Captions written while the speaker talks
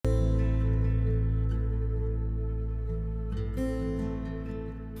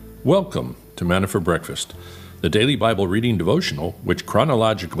Welcome to Manna for Breakfast, the daily Bible reading devotional which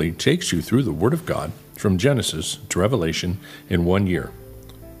chronologically takes you through the Word of God from Genesis to Revelation in 1 year.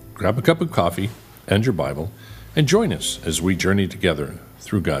 Grab a cup of coffee and your Bible and join us as we journey together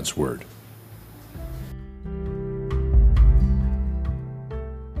through God's Word.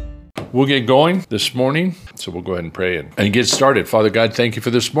 We'll get going this morning, so we'll go ahead and pray and get started. Father God, thank you for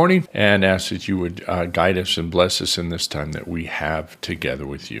this morning and ask that you would guide us and bless us in this time that we have together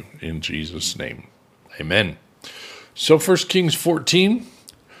with you. In Jesus' name, amen. So 1 Kings 14.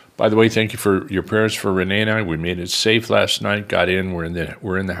 By the way, thank you for your prayers for Renee and I. We made it safe last night, got in, we're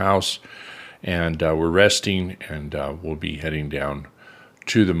in the house, and we're resting, and we'll be heading down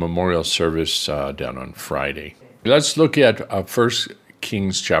to the memorial service down on Friday. Let's look at 1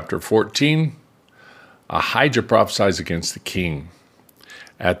 Kings chapter 14. Ahijah prophesies against the king.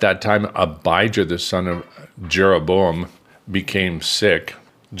 At that time, Abijah, the son of Jeroboam, became sick.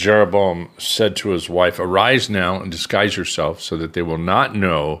 Jeroboam said to his wife, "Arise now and disguise yourself so that they will not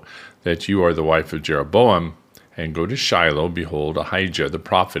know that you are the wife of Jeroboam, and go to Shiloh. Behold, Ahijah the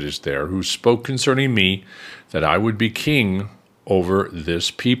prophet is there, who spoke concerning me that I would be king over this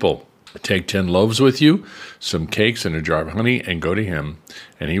people. Take 10 loaves with you, some cakes, and a jar of honey, and go to him,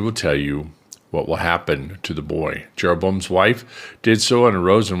 and he will tell you what will happen to the boy." Jeroboam's wife did so and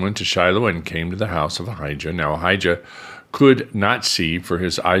arose and went to Shiloh and came to the house of Ahijah. Now Ahijah could not see, for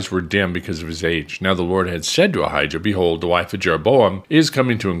his eyes were dim because of his age. Now the Lord had said to Ahijah, "Behold, the wife of Jeroboam is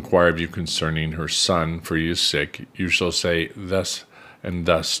coming to inquire of you concerning her son, for he is sick. You shall say thus and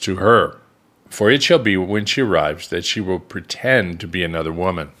thus to her. For it shall be when she arrives that she will pretend to be another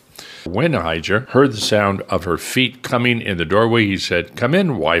woman." When Ahijah heard the sound of her feet coming in the doorway, he said, "Come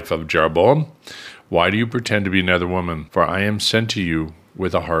in, wife of Jeroboam. Why do you pretend to be another woman? For I am sent to you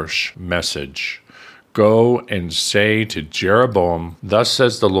with a harsh message. Go and say to Jeroboam, thus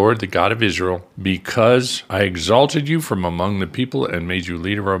says the Lord, the God of Israel, because I exalted you from among the people and made you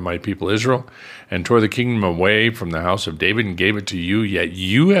leader of my people Israel, and tore the kingdom away from the house of David and gave it to you, yet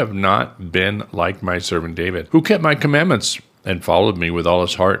you have not been like my servant David, who kept my commandments and followed me with all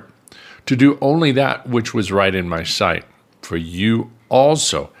his heart, to do only that which was right in my sight. For you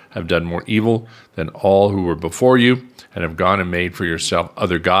also have done more evil than all who were before you, and have gone and made for yourself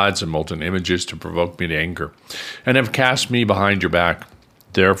other gods and molten images to provoke me to anger, and have cast me behind your back.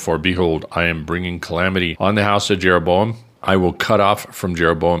 Therefore, behold, I am bringing calamity on the house of Jeroboam. I will cut off from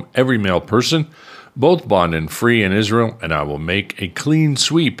Jeroboam every male person, both bond and free in Israel, and I will make a clean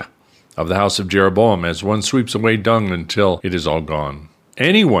sweep of the house of Jeroboam, as one sweeps away dung until it is all gone.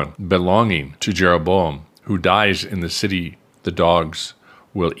 Anyone belonging to Jeroboam who dies in the city, the dogs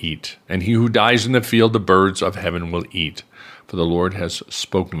will eat, and he who dies in the field, the birds of heaven will eat, for the Lord has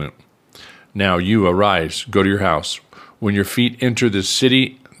spoken it. Now you arise, go to your house. When your feet enter the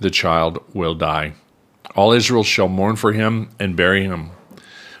city, the child will die. All Israel shall mourn for him and bury him,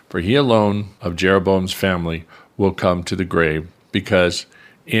 for he alone of Jeroboam's family will come to the grave, because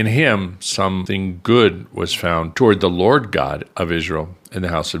in him something good was found toward the Lord God of Israel in the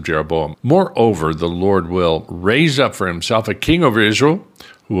house of Jeroboam. Moreover, the Lord will raise up for himself a king over Israel,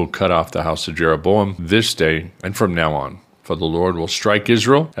 who will cut off the house of Jeroboam this day and from now on. For the Lord will strike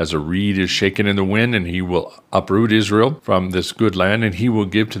Israel as a reed is shaken in the wind, and he will uproot Israel from this good land, and he will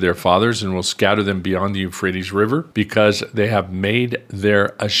give to their fathers, and will scatter them beyond the Euphrates River, because they have made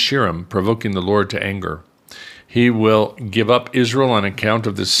their Asherim, provoking the Lord to anger. He will give up Israel on account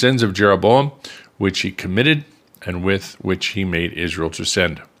of the sins of Jeroboam, which he committed, and with which he made Israel to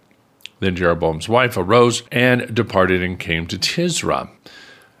sin. Then Jeroboam's wife arose and departed and came to Tisra.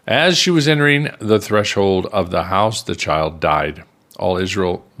 As she was entering the threshold of the house, the child died. All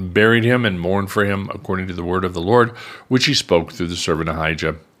Israel buried him and mourned for him, according to the word of the Lord, which he spoke through the servant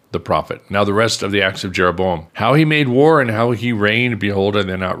Ahijah the prophet. Now the rest of the acts of Jeroboam, how he made war and how he reigned, behold, are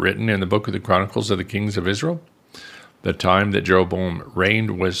they not written in the book of the Chronicles of the kings of Israel? The time that Jeroboam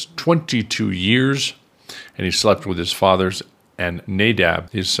reigned was 22 years, and he slept with his fathers, and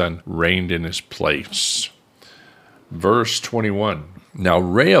Nadab, his son, reigned in his place. Verse 21. Now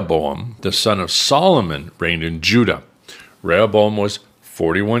Rehoboam, the son of Solomon, reigned in Judah. Rehoboam was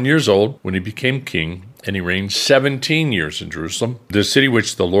 41 years old when he became king, and he reigned 17 years in Jerusalem, the city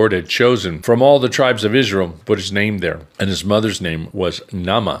which the Lord had chosen from all the tribes of Israel, put his name there. And his mother's name was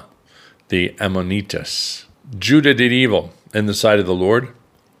Naamah, the Ammonitess. Judah did evil in the sight of the Lord,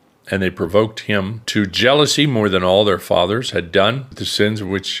 and they provoked him to jealousy more than all their fathers had done, the sins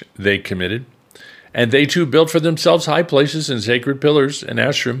which they committed. And they too built for themselves high places and sacred pillars and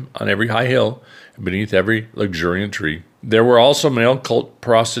Asherim on every high hill and beneath every luxuriant tree. There were also male cult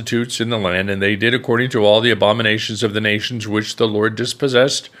prostitutes in the land, and they did according to all the abominations of the nations which the Lord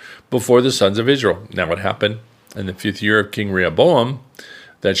dispossessed before the sons of Israel. Now it happened in the 5th year of King Rehoboam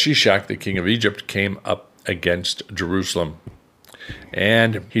that Shishak, the king of Egypt, came up against Jerusalem.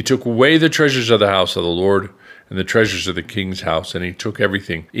 And he took away the treasures of the house of the Lord and the treasures of the king's house, and he took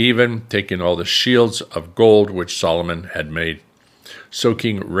everything, even taking all the shields of gold which Solomon had made. So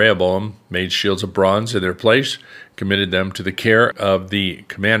King Rehoboam made shields of bronze in their place, committed them to the care of the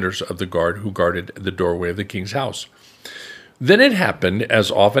commanders of the guard who guarded the doorway of the king's house. Then it happened,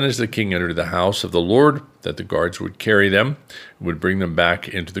 as often as the king entered the house of the Lord, that the guards would carry them and would bring them back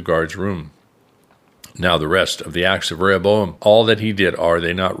into the guard's room. Now the rest of the acts of Rehoboam, all that he did, are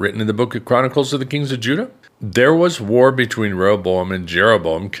they not written in the book of Chronicles of the kings of Judah? There was war between Rehoboam and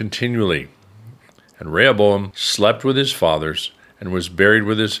Jeroboam continually. And Rehoboam slept with his fathers and was buried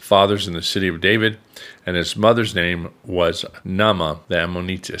with his fathers in the city of David, and his mother's name was Naamah the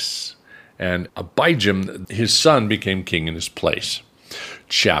Ammonitess. And Abijam, his son, became king in his place.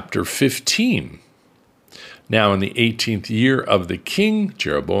 Chapter 15. Now in the 18th year of the king,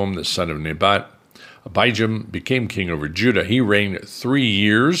 Jeroboam the son of Nebat, Abijam became king over Judah. He reigned 3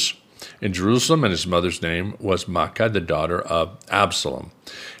 years in Jerusalem, and his mother's name was Maacah, the daughter of Absalom.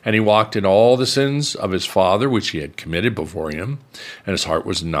 And he walked in all the sins of his father, which he had committed before him. And his heart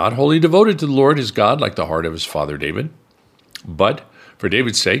was not wholly devoted to the Lord his God, like the heart of his father David. But for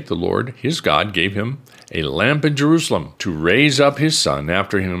David's sake, the Lord his God gave him a lamp in Jerusalem to raise up his son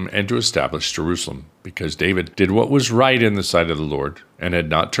after him and to establish Jerusalem, because David did what was right in the sight of the Lord and had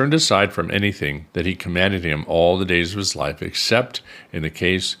not turned aside from anything that he commanded him all the days of his life, except in the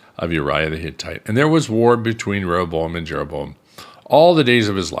case of Uriah the Hittite. And there was war between Rehoboam and Jeroboam all the days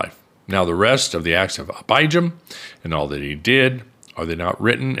of his life. Now the rest of the acts of Abijam and all that he did, are they not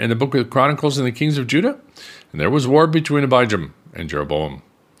written in the book of Chronicles and the kings of Judah? And there was war between Abijam and Jeroboam.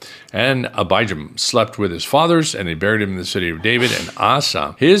 And Abijam slept with his fathers, and he buried him in the city of David, and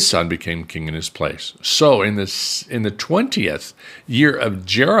Asa, his son, became king in his place. So in the 20th year of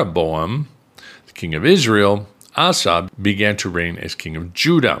Jeroboam, the king of Israel, Asa began to reign as king of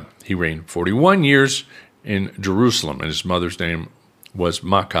Judah. He reigned 41 years in Jerusalem, and his mother's name was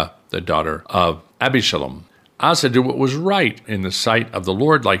Maacah, the daughter of Abishalom. Asa did what was right in the sight of the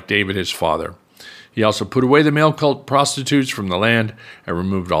Lord, like David his father. He also put away the male cult prostitutes from the land and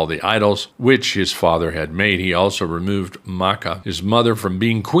removed all the idols which his father had made. He also removed Maacah, his mother, from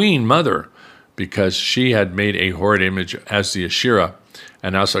being queen mother, because she had made a horrid image as the Asherah,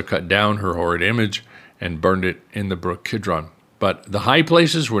 and Asa cut down her horrid image and burned it in the brook Kidron. But the high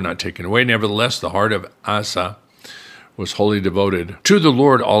places were not taken away. Nevertheless, the heart of Asa was wholly devoted to the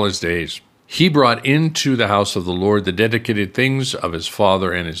Lord all his days. He brought into the house of the Lord the dedicated things of his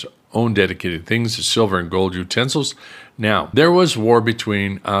father and his own dedicated things, the silver and gold utensils. Now, there was war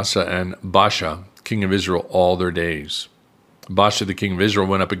between Asa and Baasha, king of Israel, all their days. Baasha, the king of Israel,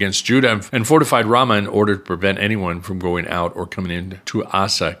 went up against Judah and fortified Ramah in order to prevent anyone from going out or coming in to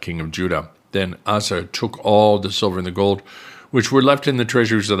Asa, king of Judah. Then Asa took all the silver and the gold which were left in the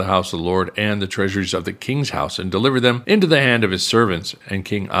treasuries of the house of the Lord and the treasuries of the king's house, and delivered them into the hand of his servants. And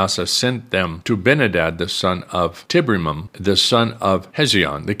King Asa sent them to Benhadad, the son of Tibrimam, the son of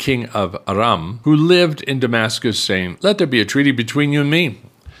Hezion, the king of Aram, who lived in Damascus, saying, Let there be a treaty between you and me,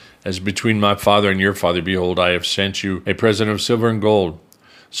 as between my father and your father. Behold, I have sent you a present of silver and gold.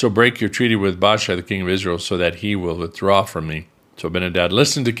 So break your treaty with Baasha, the king of Israel, so that he will withdraw from me. So Benhadad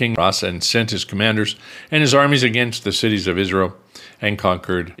listened to King Asa and sent his commanders and his armies against the cities of Israel, and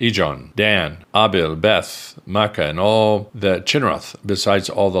conquered Ijon, Dan, Abel, Beth, Maacah, and all the Chinroth, besides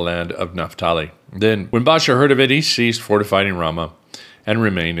all the land of Naphtali. Then, when Baasha heard of it, he ceased fortifying Ramah and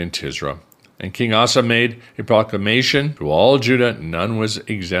remained in Tisra. And King Asa made a proclamation to all Judah, none was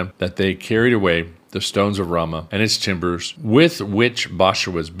exempt, that they carried away the stones of Ramah and its timbers, with which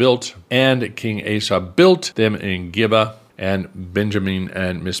Baasha was built, and King Asa built them in Gibeah and Benjamin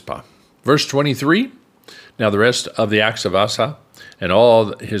and Mizpah. Verse 23, Now the rest of the acts of Asa, and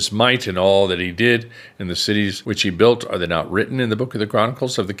all his might, and all that he did in the cities which he built, are they not written in the book of the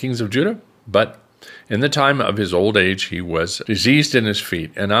Chronicles of the kings of Judah? But in the time of his old age he was diseased in his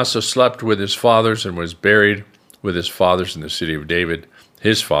feet, and Asa slept with his fathers, and was buried with his fathers in the city of David,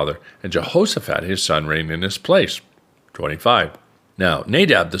 his father, and Jehoshaphat his son reigned in his place. 25. Now,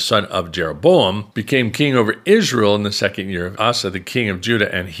 Nadab, the son of Jeroboam, became king over Israel in the 2nd year of Asa, the king of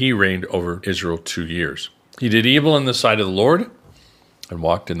Judah, and he reigned over Israel 2 years. He did evil in the sight of the Lord, and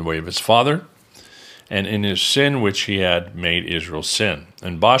walked in the way of his father, and in his sin which he had made Israel sin.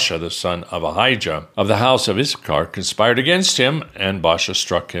 And Baasha, the son of Ahijah, of the house of Issachar, conspired against him, and Baasha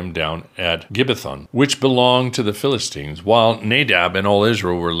struck him down at Gibbethon, which belonged to the Philistines, while Nadab and all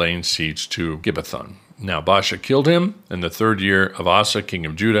Israel were laying siege to Gibbethon. Now Baasha killed him in the 3rd year of Asa, king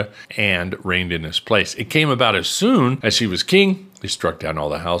of Judah, and reigned in his place. It came about as soon as he was king, he struck down all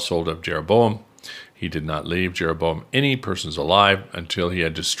the household of Jeroboam. He did not leave Jeroboam any persons alive until he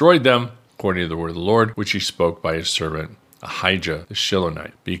had destroyed them, according to the word of the Lord, which he spoke by his servant Ahijah the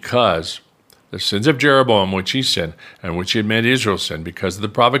Shilonite, because the sins of Jeroboam which he sinned, and which he had made Israel sin, because of the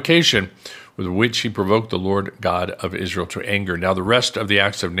provocation with which he provoked the Lord God of Israel to anger. Now the rest of the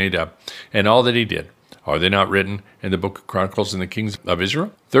acts of Nadab, and all that he did, are they not written in the book of Chronicles in the kings of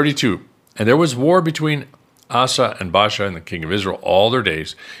Israel? 32. And there was war between Asa and Baasha and the king of Israel all their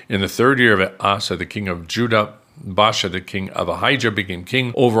days. In the 3rd year of Asa, the king of Judah, Baasha, the king of Ahijah, became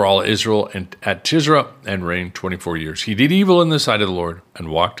king over all Israel and at Tisra, and reigned 24 years. He did evil in the sight of the Lord, and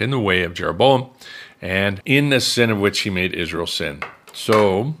walked in the way of Jeroboam, and in the sin of which he made Israel sin.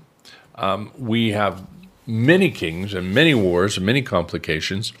 So we have many kings and many wars and many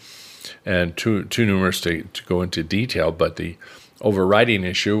complications, and too numerous to go into detail, but the overriding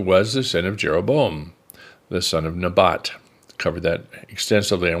issue was the sin of Jeroboam, the son of Nebat. Covered that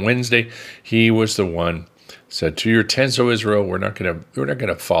extensively on Wednesday. He was the one said, "To your tents, O Israel, we're not going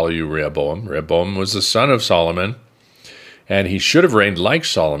to follow you, Rehoboam." Rehoboam was the son of Solomon, and he should have reigned like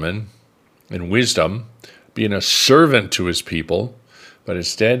Solomon in wisdom, being a servant to his people, but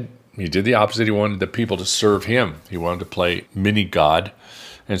instead he did the opposite. He wanted the people to serve him. He wanted to play mini-God,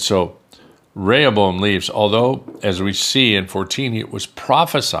 and so Rehoboam leaves, although, as we see in 14, it was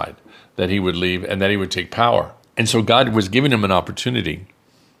prophesied that he would leave and that he would take power. And so God was giving him an opportunity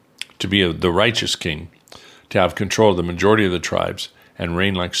to be the righteous king, to have control of the majority of the tribes and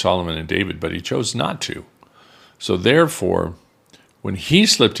reign like Solomon and David, but he chose not to. So therefore, when he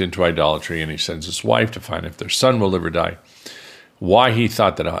slipped into idolatry and he sends his wife to find if their son will live or die, why he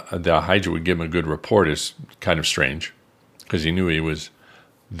thought that Ahijah would give him a good report is kind of strange, because he knew he was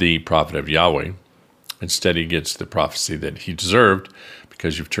the prophet of Yahweh. Instead, he gets the prophecy that he deserved,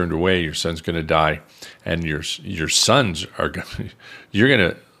 because you've turned away, your son's going to die, and your sons are you're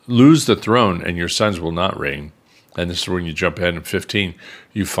going to lose the throne, and your sons will not reign. And this is when you jump ahead in 15,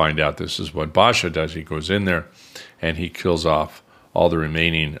 you find out this is what Baasha does. He goes in there, and he kills off all the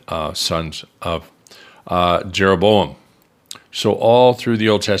remaining sons of Jeroboam. So all through the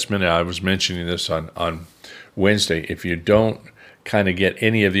Old Testament, I was mentioning this on Wednesday, if you don't kind of get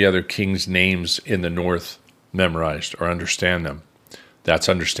any of the other kings' names in the north memorized or understand them, that's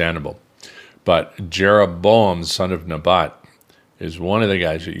understandable. But Jeroboam, son of Nebat, is one of the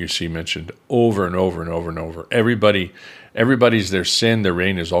guys that you see mentioned over and over and over and over. Everybody's their sin, their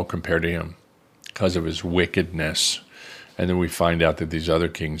reign is all compared to him because of his wickedness. And then we find out that these other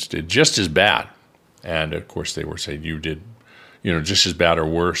kings did just as bad. And of course they were saying, you did, just as bad or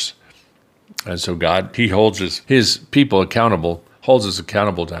worse. And so God, he holds his people accountable, holds us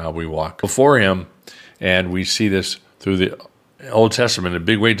accountable to how we walk before him. And we see this through the Old Testament in a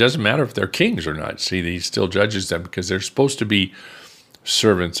big way. It doesn't matter if they're kings or not. See, he still judges them because they're supposed to be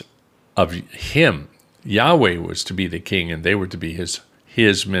servants of him. Yahweh was to be the king, and they were to be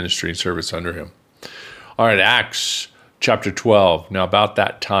his ministry and service under him. All right, Acts chapter 12. Now about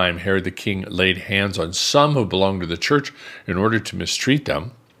that time, Herod the king laid hands on some who belonged to the church in order to mistreat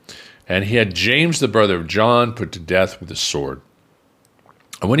them. And he had James, the brother of John, put to death with a sword.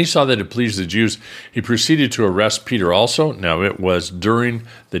 And when he saw that it pleased the Jews, he proceeded to arrest Peter also. Now it was during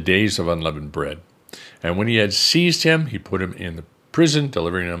the days of unleavened bread. And when he had seized him, he put him in the prison,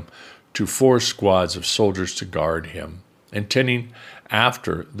 delivering him to 4 squads of soldiers to guard him, intending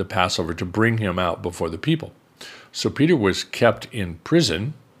after the Passover to bring him out before the people. So Peter was kept in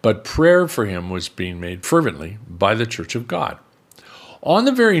prison, but prayer for him was being made fervently by the church of God. On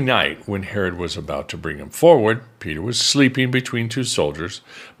the very night when Herod was about to bring him forward, Peter was sleeping between 2 soldiers,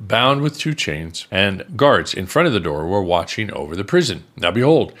 bound with 2 chains, and guards in front of the door were watching over the prison. Now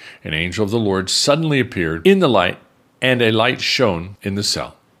behold, an angel of the Lord suddenly appeared in the light, and a light shone in the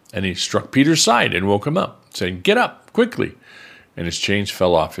cell. And he struck Peter's side and woke him up, saying, "Get up, quickly." And his chains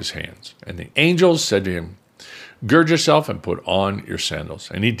fell off his hands. And the angel said to him, "Gird yourself and put on your sandals."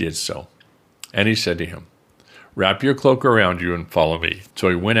 And he did so. And he said to him, "Wrap your cloak around you and follow me." So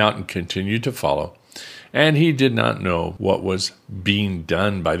he went out and continued to follow. And he did not know what was being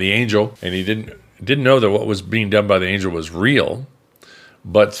done by the angel. And he didn't know that what was being done by the angel was real,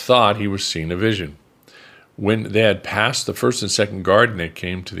 but thought he was seeing a vision. When they had passed the first and second guard, and they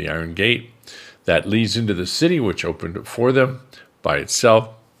came to the iron gate that leads into the city, which opened for them by itself,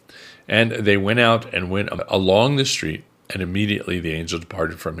 And they went out and went along the street, and immediately the angel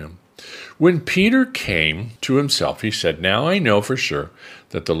departed from him. When Peter came to himself, he said, "Now I know for sure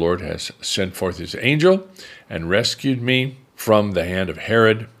that the Lord has sent forth his angel and rescued me from the hand of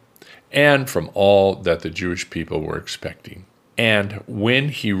Herod and from all that the Jewish people were expecting." And when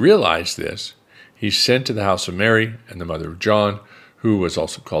he realized this, he sent to the house of Mary and the mother of John, who was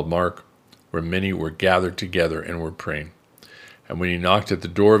also called Mark, where many were gathered together and were praying. And when he knocked at the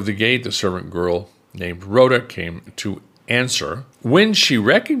door of the gate, the servant girl named Rhoda came to answer. When she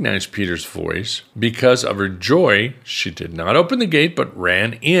recognized Peter's voice, because of her joy, she did not open the gate, but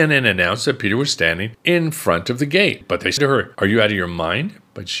ran in and announced that Peter was standing in front of the gate. But they said to her, "Are you out of your mind?"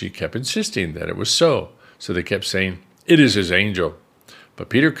 But she kept insisting that it was so. So they kept saying, "It is his angel." But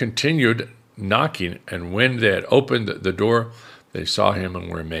Peter continued knocking, and when they had opened the door, they saw him and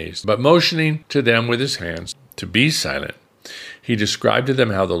were amazed. But motioning to them with his hands to be silent, he described to them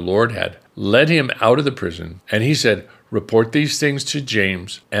how the Lord had led him out of the prison. And he said, "Report these things to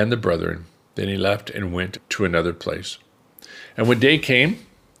James and the brethren." Then he left and went to another place. And when day came,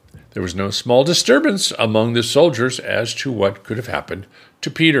 there was no small disturbance among the soldiers as to what could have happened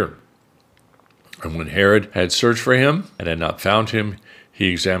to Peter. And when Herod had searched for him and had not found him, he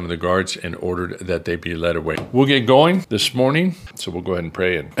examined the guards and ordered that they be led away. We'll get going this morning, so we'll go ahead and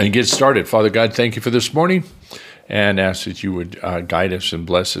pray and get started. Father God, thank you for this morning, and ask that you would guide us and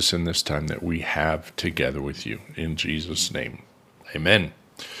bless us in this time that we have together with you. In Jesus' name, amen.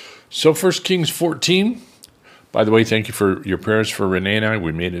 So 1 Kings 14. By the way, thank you for your prayers for Renee and I.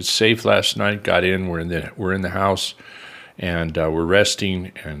 We made it safe last night, got in, we're in the house, and we're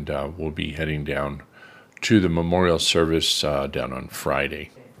resting, and we'll be heading down to the memorial service down on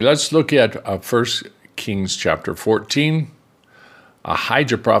Friday. Let's look at 1 Kings chapter 14.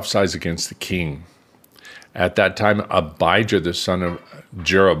 Ahijah prophesies against the king. At that time, Abijah, the son of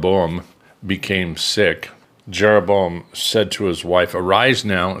Jeroboam, became sick. Jeroboam said to his wife, "Arise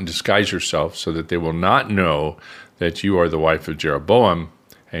now and disguise yourself so that they will not know that you are the wife of Jeroboam,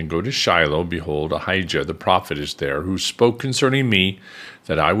 and go to Shiloh. Behold, Ahijah the prophet is there, who spoke concerning me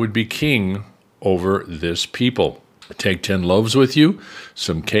that I would be king over this people. Take 10 loaves with you,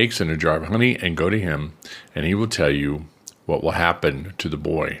 some cakes, and a jar of honey, and go to him, and he will tell you what will happen to the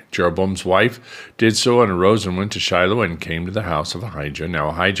boy." Jeroboam's wife did so, and arose and went to Shiloh and came to the house of Ahijah. Now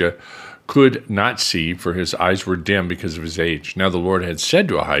Ahijah could not see, for his eyes were dim because of his age. Now the Lord had said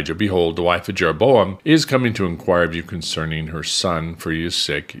to Ahijah, "Behold, the wife of Jeroboam is coming to inquire of you concerning her son, for he is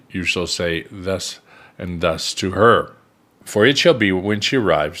sick. You shall say thus and thus to her. For it shall be when she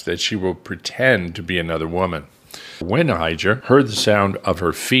arrives that she will pretend to be another woman." When Ahijah heard the sound of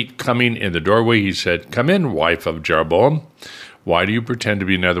her feet coming in the doorway, he said, "Come in, wife of Jeroboam. Why do you pretend to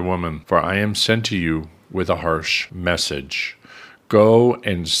be another woman? For I am sent to you with a harsh message. Go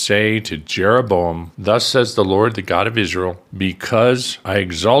and say to Jeroboam, thus says the Lord, the God of Israel, because I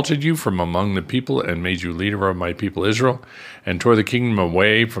exalted you from among the people and made you leader of my people Israel, and tore the kingdom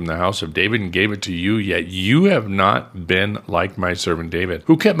away from the house of David and gave it to you, yet you have not been like my servant David,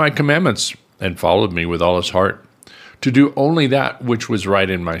 who kept my commandments and followed me with all his heart, to do only that which was right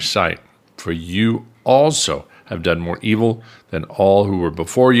in my sight. For you also have done more evil than all who were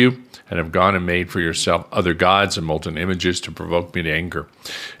before you, and have gone and made for yourself other gods and molten images to provoke me to anger,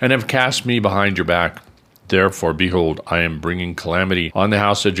 and have cast me behind your back. Therefore, behold, I am bringing calamity on the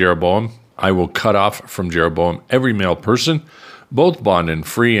house of Jeroboam. I will cut off from Jeroboam every male person, both bond and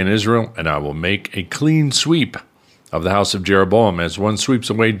free in Israel, and I will make a clean sweep of the house of Jeroboam, as one sweeps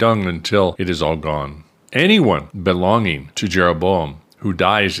away dung until it is all gone. Anyone belonging to Jeroboam who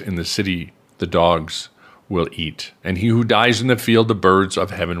dies in the city, the dogs will eat, and he who dies in the field, the birds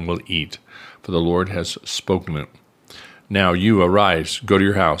of heaven will eat, for the Lord has spoken it. Now you arise, go to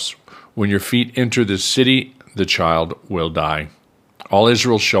your house. When your feet enter the city, the child will die. All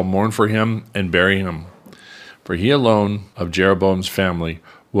Israel shall mourn for him and bury him, for he alone of Jeroboam's family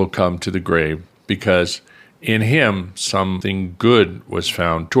will come to the grave, because in him something good was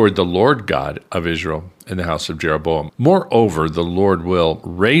found toward the Lord God of Israel in the house of Jeroboam. Moreover, the Lord will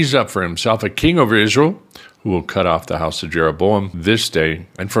raise up for himself a king over Israel, who will cut off the house of Jeroboam this day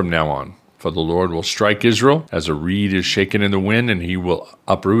and from now on. For the Lord will strike Israel as a reed is shaken in the wind, and he will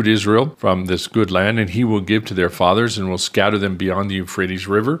uproot Israel from this good land, and he will give to their fathers, and will scatter them beyond the Euphrates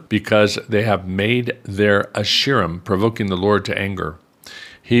River, because they have made their Asherim, provoking the Lord to anger.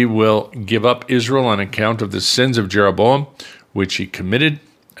 He will give up Israel on account of the sins of Jeroboam, which he committed,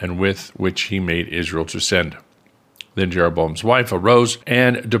 and with which he made Israel to sin. Then Jeroboam's wife arose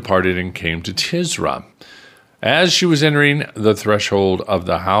and departed and came to Tisra. As she was entering the threshold of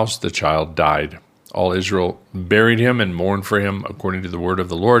the house, the child died. All Israel buried him and mourned for him according to the word of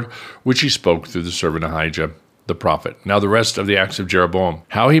the Lord, which he spoke through the servant Ahijah the prophet. Now the rest of the acts of Jeroboam,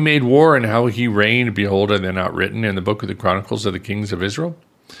 how he made war and how he reigned, behold, are they not written in the book of the Chronicles of the kings of Israel?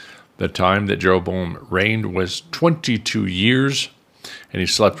 The time that Jeroboam reigned was 22 years, and he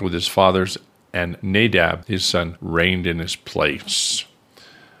slept with his fathers, and Nadab, his son, reigned in his place.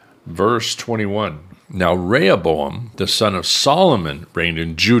 Verse 21. Now Rehoboam, the son of Solomon, reigned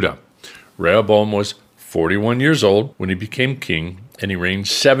in Judah. Rehoboam was 41 years old when he became king, and he reigned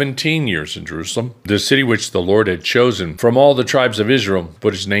 17 years in Jerusalem. The city which the Lord had chosen from all the tribes of Israel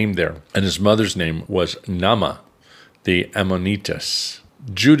put his name there, and his mother's name was Naamah, the Ammonitess.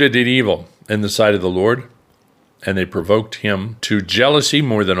 Judah did evil in the sight of the Lord, and they provoked him to jealousy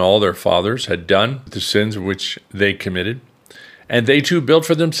more than all their fathers had done, the sins which they committed. And they too built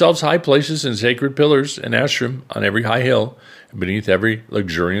for themselves high places and sacred pillars and Asherim on every high hill and beneath every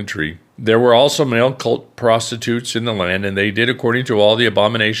luxuriant tree. There were also male cult prostitutes in the land, and they did according to all the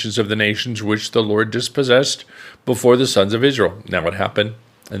abominations of the nations which the Lord dispossessed before the sons of Israel. Now it happened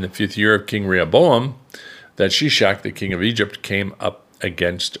in the 5th year of King Rehoboam that Shishak, the king of Egypt, came up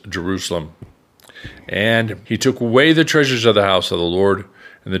against Jerusalem. And he took away the treasures of the house of the Lord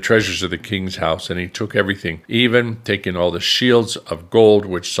and the treasures of the king's house, and he took everything, even taking all the shields of gold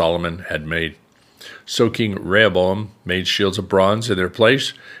which Solomon had made. So King Rehoboam made shields of bronze in their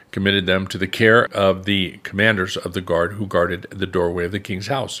place, committed them to the care of the commanders of the guard who guarded the doorway of the king's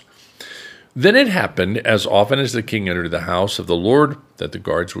house. Then it happened, as often as the king entered the house of the Lord, that the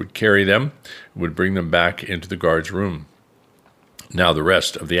guards would carry them and would bring them back into the guard's room. Now the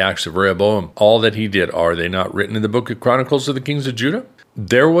rest of the acts of Rehoboam, all that he did, are they not written in the book of Chronicles of the kings of Judah?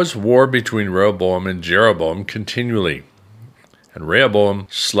 There was war between Rehoboam and Jeroboam continually. And Rehoboam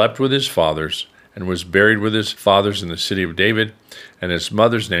slept with his fathers and was buried with his fathers in the city of David, and his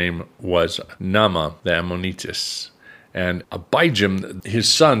mother's name was Naamah the Ammonitess. And Abijam, his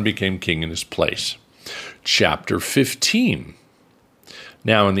son, became king in his place. Chapter 15.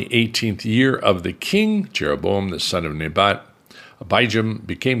 Now in the 18th year of the king, Jeroboam the son of Nebat, Abijam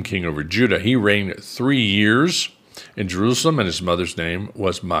became king over Judah. He reigned 3 years in Jerusalem, and his mother's name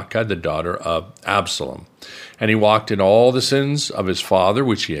was Maacah, the daughter of Absalom. And he walked in all the sins of his father,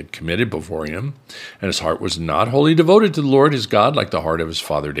 which he had committed before him. And his heart was not wholly devoted to the Lord his God, like the heart of his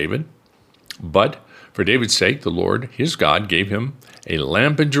father David. But for David's sake, the Lord his God gave him a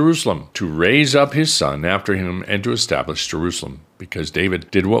lamp in Jerusalem to raise up his son after him and to establish Jerusalem, because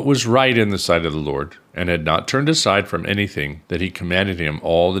David did what was right in the sight of the Lord, and had not turned aside from anything that he commanded him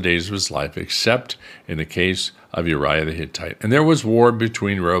all the days of his life, except in the case of Uriah the Hittite. And there was war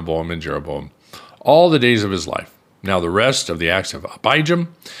between Rehoboam and Jeroboam all the days of his life. Now the rest of the acts of Abijam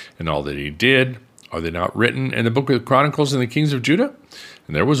and all that he did, are they not written in the book of the Chronicles and the kings of Judah?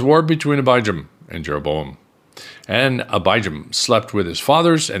 And there was war between Abijam and Jeroboam. And Abijam slept with his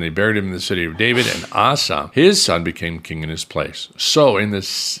fathers, and they buried him in the city of David, and Asa, his son, became king in his place. So in the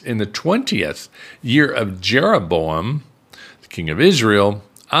 20th year of Jeroboam, the king of Israel,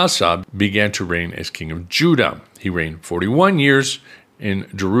 Asa began to reign as king of Judah. He reigned 41 years in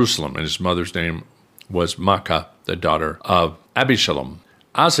Jerusalem, and his mother's name was Maacah, the daughter of Abishalom.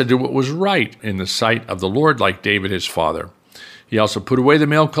 Asa did what was right in the sight of the Lord, like David his father. He also put away the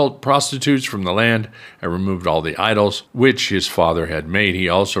male cult prostitutes from the land and removed all the idols which his father had made. He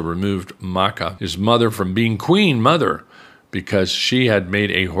also removed Maacah, his mother, from being queen mother, because she had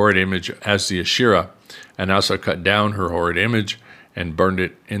made a horrid image as the Asherah. And Asa cut down her horrid image and burned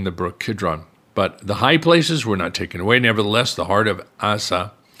it in the brook Kidron. But the high places were not taken away. Nevertheless, the heart of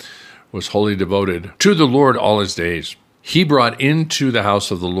Asa was wholly devoted to the Lord all his days. He brought into the house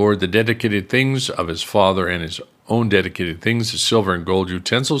of the Lord the dedicated things of his father and his own dedicated things, silver and gold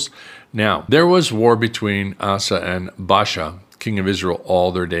utensils. Now, there was war between Asa and Baasha, king of Israel,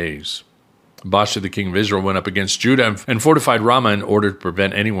 all their days. Baasha, the king of Israel, went up against Judah and fortified Ramah in order to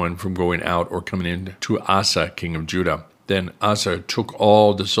prevent anyone from going out or coming in to Asa, king of Judah. Then Asa took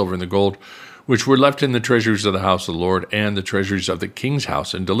all the silver and the gold which were left in the treasuries of the house of the Lord and the treasuries of the king's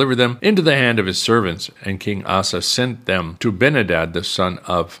house, and delivered them into the hand of his servants. And King Asa sent them to Benhadad, the son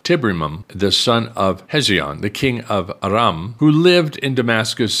of Tibrimum, the son of Hezion, the king of Aram, who lived in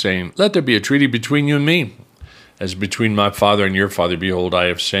Damascus, saying, Let there be a treaty between you and me, as between my father and your father. Behold, I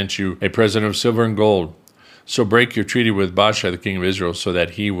have sent you a present of silver and gold. So break your treaty with Baasha, the king of Israel, so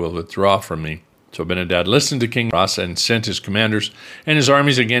that he will withdraw from me. So Benhadad listened to King Asa and sent his commanders and his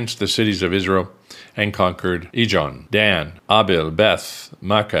armies against the cities of Israel, and conquered Ijon, Dan, Abel, Beth,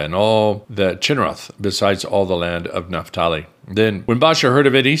 Maacah, and all the Chinroth, besides all the land of Naphtali. Then, when Baasha heard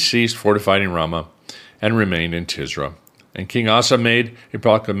of it, he ceased fortifying Ramah and remained in Tisra. And King Asa made a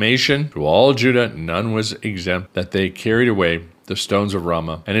proclamation to all Judah, none was exempt, that they carried away the stones of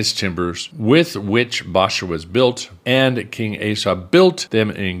Ramah and its timbers, with which Baasha was built, and King Asa built them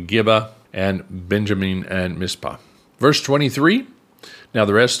in Gibeah and Benjamin and Mizpah. Verse 23, now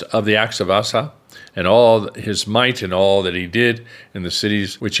the rest of the acts of Asa, and all his might and all that he did in the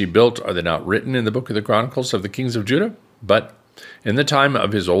cities which he built, are they not written in the book of the Chronicles of the kings of Judah? But in the time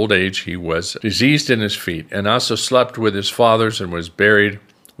of his old age he was diseased in his feet, and Asa slept with his fathers and was buried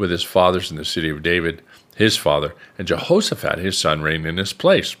with his fathers in the city of David, his father, and Jehoshaphat his son reigned in his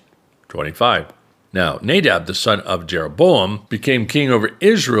place. 25. Now Nadab the son of Jeroboam became king over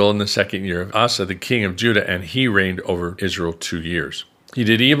Israel in the second year of Asa the king of Judah, and he reigned over Israel 2 years. He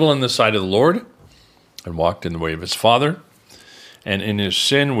did evil in the sight of the Lord, and walked in the way of his father, and in his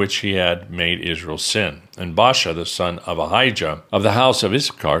sin which he had made Israel sin. And Baasha the son of Ahijah of the house of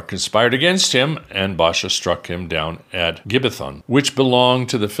Issachar conspired against him, and Baasha struck him down at Gibbethon, which belonged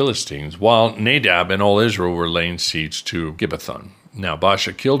to the Philistines, while Nadab and all Israel were laying siege to Gibbethon. Now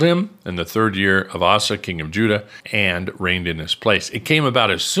Baasha killed him in the 3rd year of Asa king of Judah, and reigned in his place. It came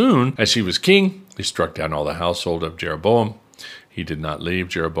about as soon as he was king, he struck down all the household of Jeroboam. He did not leave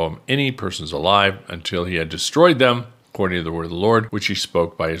Jeroboam any persons alive until he had destroyed them, according to the word of the Lord, which he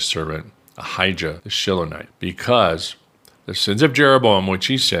spoke by his servant Ahijah the Shilonite, because the sins of Jeroboam which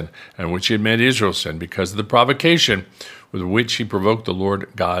he sinned, and which he had made Israel sin, because of the provocation with which he provoked the Lord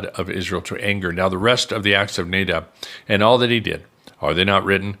God of Israel to anger. Now the rest of the acts of Nadab, and all that he did, are they not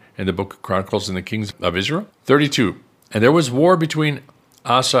written in the book of Chronicles in the kings of Israel? 32. And there was war between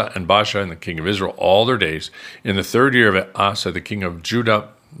Asa and Baasha and the king of Israel all their days. In the 3rd year of Asa the king of Judah,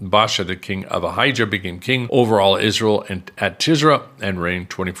 Baasha the king of Ahijah became king over all Israel and at Tisra, and reigned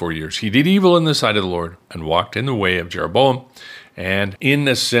 24 years. He did evil in the sight of the Lord, and walked in the way of Jeroboam, and in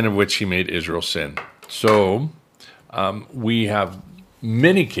the sin of which he made Israel sin. So we have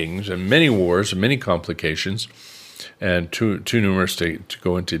many kings and many wars and many complications, and too numerous to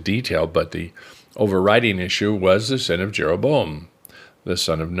go into detail, but the overriding issue was the sin of Jeroboam, the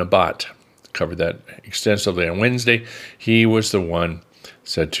son of Nebat. Covered that extensively on Wednesday. He was the one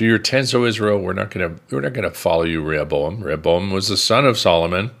said, to your tents, O Israel, we're not going to follow you, Rehoboam. Rehoboam was the son of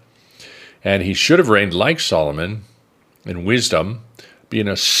Solomon, and he should have reigned like Solomon in wisdom, being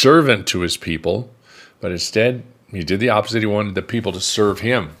a servant to his people, but instead he did the opposite. He wanted the people to serve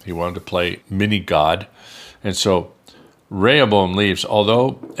him. He wanted to play mini-God. And so Rehoboam leaves,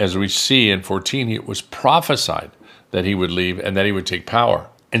 although, as we see in 14, it was prophesied that he would leave and that he would take power.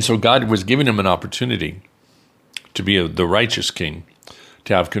 And so God was giving him an opportunity to be the righteous king,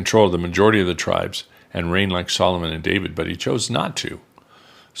 to have control of the majority of the tribes and reign like Solomon and David, but he chose not to.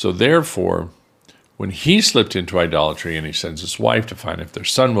 So therefore, when he slipped into idolatry and he sends his wife to find if their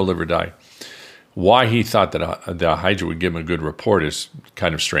son will live or die, why he thought that Ahijah would give him a good report is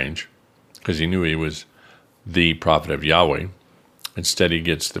kind of strange, because he knew he was the prophet of Yahweh. Instead, he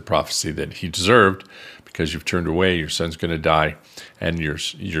gets the prophecy that he deserved, because you've turned away, your son's going to die, and your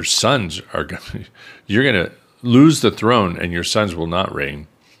sons are going you're going to lose the throne, and your sons will not reign.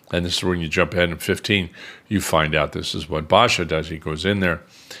 And this is when you jump ahead in 15, you find out this is what Baasha does. He goes in there,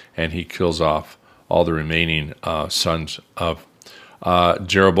 and he kills off all the remaining sons of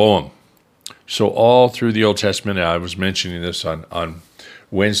Jeroboam. So all through the Old Testament, I was mentioning this on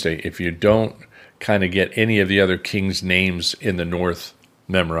Wednesday, if you don't kind of get any of the other kings' names in the north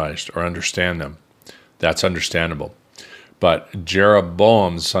memorized or understand them, that's understandable. But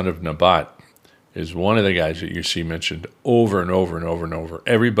Jeroboam, son of Nebat, is one of the guys that you see mentioned over and over and over and over.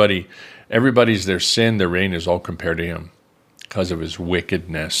 Everybody's their sin, their reign is all compared to him because of his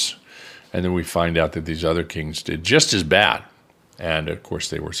wickedness. And then we find out that these other kings did just as bad. And of course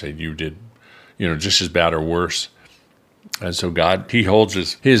they were saying, you did, just as bad or worse. And so God, he holds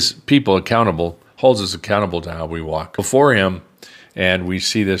his people accountable, holds us accountable to how we walk before him. And we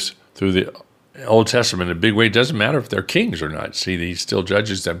see this through the Old Testament in a big way. It doesn't matter if they're kings or not. See, he still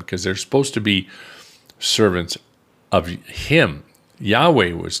judges them because they're supposed to be servants of him.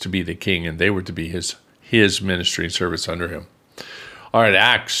 Yahweh was to be the king, and they were to be his ministry and service under him. All right,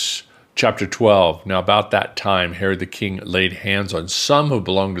 Acts chapter 12. Now about that time, Herod the king laid hands on some who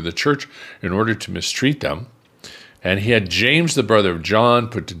belonged to the church in order to mistreat them. And he had James, the brother of John,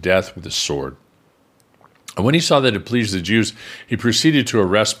 put to death with a sword. And when he saw that it pleased the Jews, he proceeded to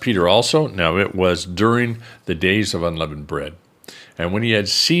arrest Peter also. Now it was during the days of unleavened bread. And when he had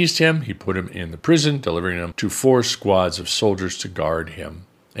seized him, he put him in the prison, delivering him to 4 squads of soldiers to guard him,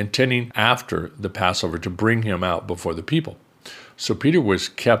 intending after the Passover to bring him out before the people. So Peter was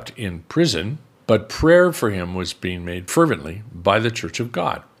kept in prison, but prayer for him was being made fervently by the church of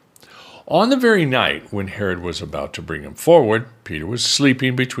God. On the very night when Herod was about to bring him forward, Peter was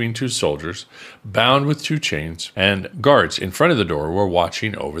sleeping between two soldiers, bound with two chains, and guards in front of the door were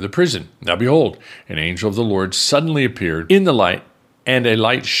watching over the prison. Now behold, an angel of the Lord suddenly appeared in the light, and a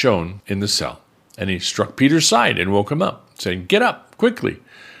light shone in the cell. And he struck Peter's side and woke him up, saying, "Get up, quickly."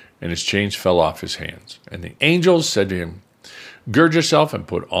 And his chains fell off his hands. And the angel said to him, "Gird yourself and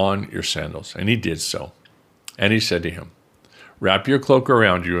put on your sandals." And he did so. And he said to him, "Wrap your cloak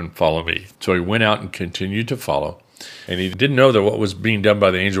around you and follow me." So he went out and continued to follow. And he didn't know that what was being done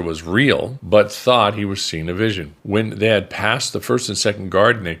by the angel was real, but thought he was seeing a vision. When they had passed the first and second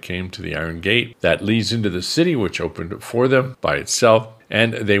guard, and they came to the iron gate that leads into the city, which opened for them by itself,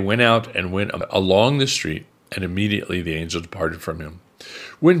 and they went out and went along the street, and immediately the angel departed from him.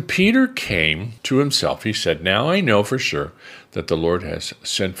 When Peter came to himself, he said, "Now I know for sure that the Lord has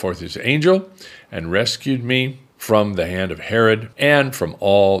sent forth his angel and rescued me from the hand of Herod and from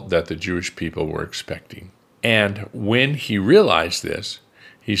all that the Jewish people were expecting." And when he realized this,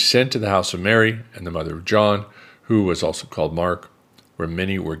 he sent to the house of Mary and the mother of John, who was also called Mark, where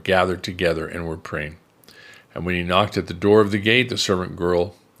many were gathered together and were praying. And when he knocked at the door of the gate, the servant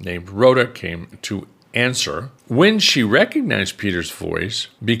girl named Rhoda came to answer. When she recognized Peter's voice,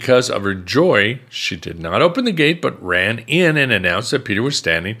 because of her joy, she did not open the gate, but ran in and announced that Peter was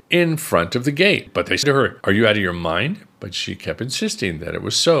standing in front of the gate. But they said to her, "Are you out of your mind?" But she kept insisting that it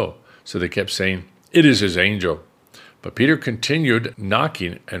was so. So they kept saying, "It is his angel." But Peter continued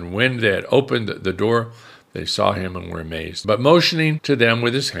knocking, and when they had opened the door, they saw him and were amazed. But motioning to them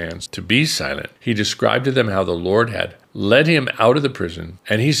with his hands to be silent, he described to them how the Lord had led him out of the prison.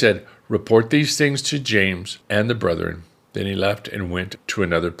 And he said, "Report these things to James and the brethren." Then he left and went to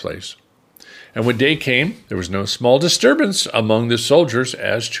another place. And when day came, there was no small disturbance among the soldiers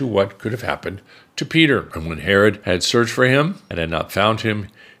as to what could have happened to Peter. And when Herod had searched for him and had not found him,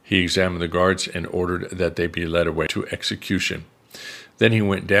 he examined the guards and ordered that they be led away to execution. Then he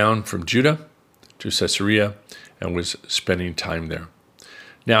went down from Judah to Caesarea and was spending time there.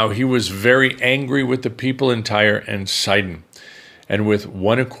 Now he was very angry with the people in Tyre and Sidon, and with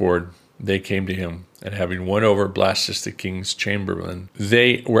one accord they came to him, and having won over Blastus the king's chamberlain,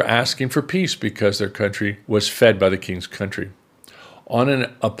 they were asking for peace because their country was fed by the king's country. On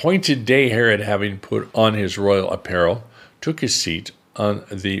an appointed day, Herod, having put on his royal apparel, took his seat on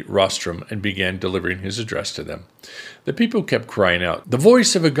the rostrum and began delivering his address to them. The people kept crying out, "The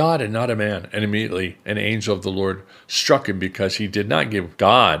voice of a God and not a man." And immediately an angel of the Lord struck him because he did not give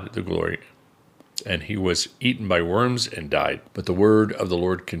God the glory. And he was eaten by worms and died. But the word of the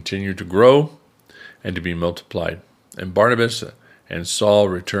Lord continued to grow and to be multiplied. And Barnabas and Saul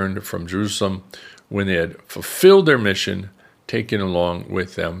returned from Jerusalem when they had fulfilled their mission, taking along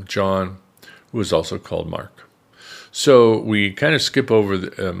with them John, who was also called Mark. So we kind of skip over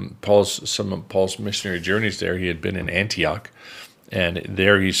some of Paul's missionary journeys there. He had been in Antioch, and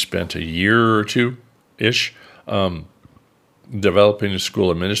there he spent a year or two-ish developing a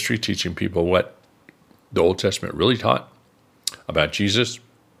school of ministry, teaching people what the Old Testament really taught about Jesus.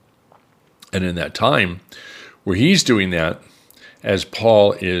 And in that time where he's doing that, as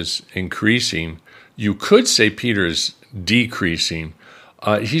Paul is increasing, you could say Peter is decreasing.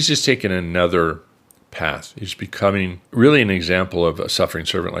 He's just taken another path. He's becoming really an example of a suffering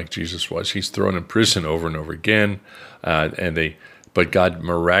servant like Jesus was. He's thrown in prison over and over again, but God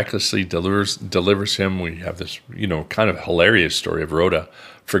miraculously delivers him. We have this, kind of hilarious story of Rhoda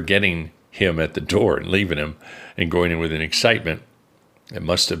forgetting him at the door and leaving him and going in with an excitement. It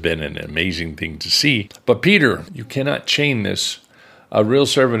must have been an amazing thing to see. But Peter, you cannot chain this. A real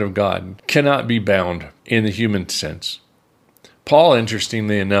servant of God cannot be bound in the human sense. Paul,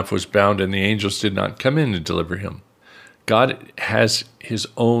 interestingly enough, was bound, and the angels did not come in to deliver him. God has his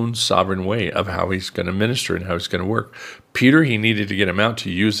own sovereign way of how he's going to minister and how he's going to work. Peter, he needed to get him out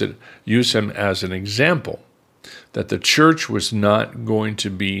to use him as an example that the church was not going to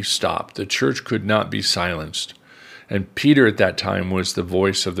be stopped. The church could not be silenced. And Peter at that time was the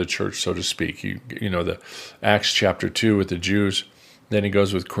voice of the church, so to speak. The Acts chapter 2 with the Jews. Then he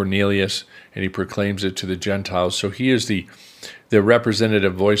goes with Cornelius, and he proclaims it to the Gentiles. So he is the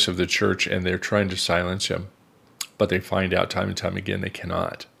representative voice of the church, and they're trying to silence him. But they find out time and time again they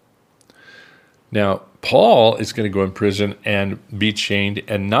cannot. Now, Paul is going to go in prison and be chained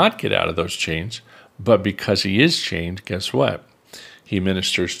and not get out of those chains. But because he is chained, guess what? He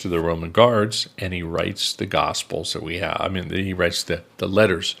ministers to the Roman guards, and he writes the Gospels that we have. He writes the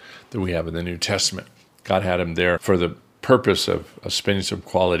letters that we have in the New Testament. God had him there for the purpose of spending some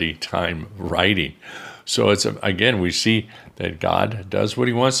quality time writing. So again, we see that God does what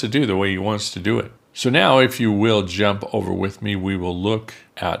he wants to do the way he wants to do it. So now, if you will jump over with me, we will look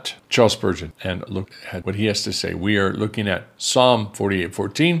at Charles Spurgeon and look at what he has to say. We are looking at Psalm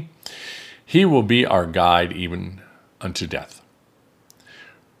 48:14. He will be our guide even unto death.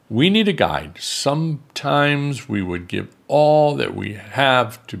 We need a guide. Sometimes we would give all that we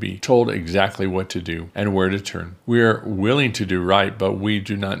have to be told exactly what to do and where to turn. We are willing to do right, but we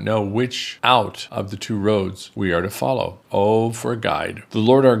do not know which out of the two roads we are to follow. Oh, for a guide. The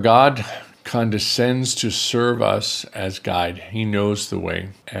Lord our God condescends to serve us as guide. He knows the way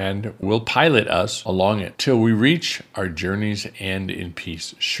and will pilot us along it till we reach our journey's end in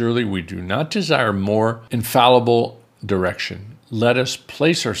peace. Surely we do not desire more infallible direction. Let us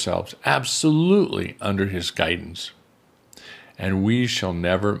place ourselves absolutely under his guidance, and we shall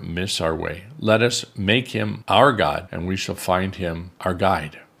never miss our way. Let us make him our God, and we shall find him our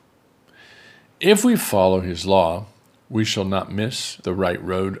guide. If we follow his law, we shall not miss the right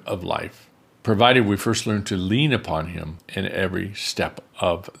road of life, provided we first learn to lean upon him in every step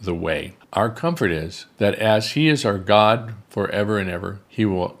of the way. Our comfort is that as he is our God forever and ever, he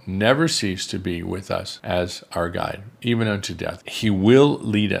will never cease to be with us as our guide, even unto death. He will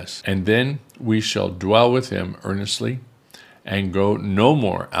lead us, and then we shall dwell with him earnestly and go no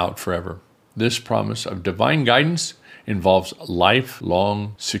more out forever. This promise of divine guidance involves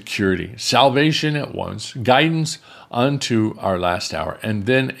lifelong security, salvation at once, guidance unto our last hour, and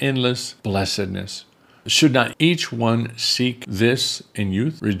then endless blessedness. Should not each one seek this in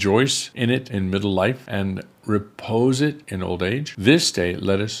youth, rejoice in it in middle life, and repose it in old age? This day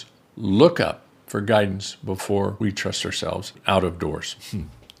let us look up for guidance before we trust ourselves out of doors.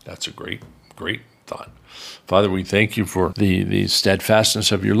 That's a great thought. Father, we thank you for the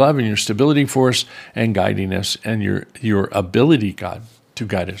steadfastness of your love and your stability for us and guiding us, and your ability, God, to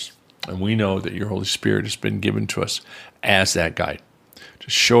guide us. And we know that your Holy Spirit has been given to us as that guide to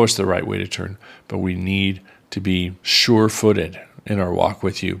show us the right way to turn. But we need to be sure-footed in our walk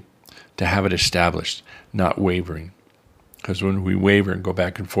with you, to have it established, not wavering. Because when we waver and go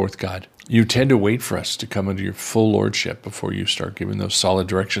back and forth, God, you tend to wait for us to come under your full lordship before you start giving those solid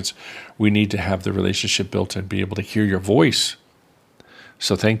directions. We need to have the relationship built and be able to hear your voice.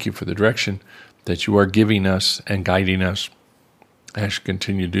 So thank you for the direction that you are giving us and guiding us. I should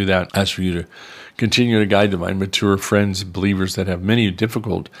continue to do that. Ask for you to continue to guide my mature friends, believers that have many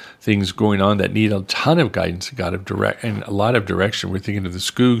difficult things going on that need a ton of guidance, God, and a lot of direction. We're thinking of the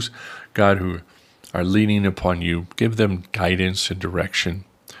Scoogs, God, who are leaning upon you. Give them guidance and direction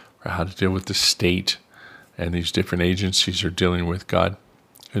for how to deal with the state and these different agencies are dealing with, God,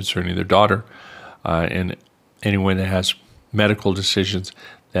 concerning their daughter, and anyone that has medical decisions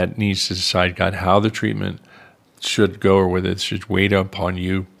that needs to decide, God, how the treatment should go or whether it should wait upon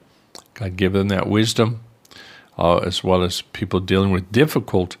you. God, give them that wisdom, as well as people dealing with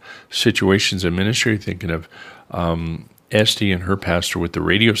difficult situations in ministry, thinking of Esty and her pastor with the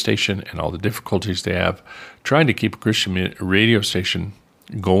radio station and all the difficulties they have trying to keep a Christian radio station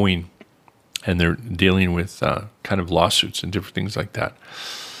going, and they're dealing with kind of lawsuits and different things like that.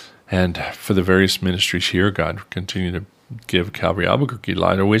 And for the various ministries here, God, continue to give Calvary Albuquerque a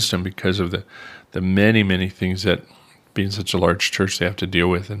lot of wisdom because of the many, many things that being such a large church they have to deal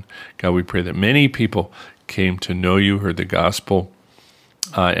with. And God, we pray that many people came to know you, heard the gospel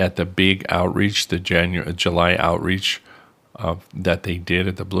at the big outreach, the July outreach that they did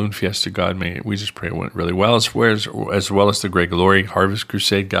at the Balloon Fiesta. God, we just pray it went really well, as well as the Great Glory Harvest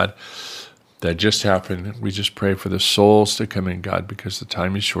Crusade, God, that just happened. We just pray for the souls to come in, God, because the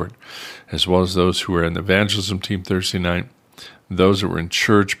time is short, as well as those who were in the evangelism team Thursday night, those that were in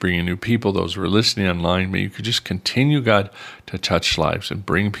church bringing new people, those who were listening online. May you could just continue, God, to touch lives and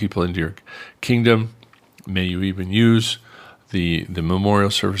bring people into your kingdom. May you even use the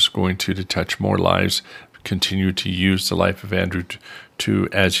memorial service going to touch more lives. Continue to use the life of Andrew to,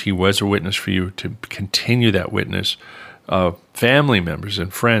 as he was a witness for you, to continue that witness of family members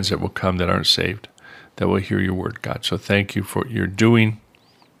and friends that will come that aren't saved, that will hear your word, God. So thank you for what you're doing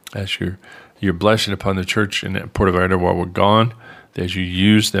as your blessing upon the church in Puerto Vallarta while we're gone, as you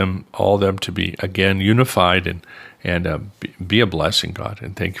use all them to be, again, unified and be a blessing, God.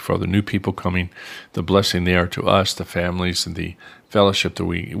 And thank you for all the new people coming, the blessing they are to us, the families, and the fellowship that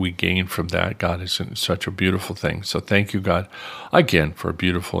we gain from that. God, is such a beautiful thing. So thank you, God, again, for a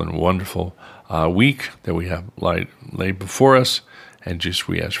beautiful and wonderful week that we have laid before us. And just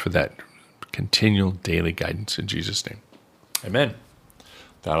we ask for that continual daily guidance in Jesus' name. Amen.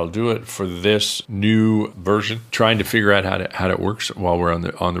 That'll do it for this new version. Trying to figure out how it works while we're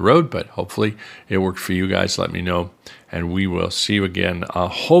on the road, but hopefully it worked for you guys. Let me know, and we will see you again,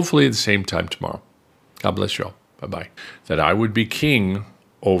 hopefully at the same time tomorrow. God bless you all. Bye-bye. That I would be king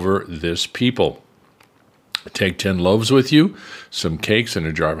over this people. Take 10 loaves with you, some cakes, and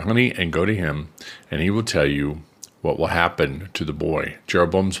a jar of honey, and go to him, and he will tell you what will happen to the boy."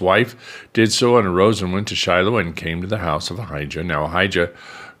 Jeroboam's wife did so and arose and went to Shiloh and came to the house of Ahijah. Now Ahijah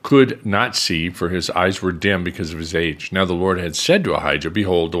could not see, for his eyes were dim because of his age. Now the Lord had said to Ahijah,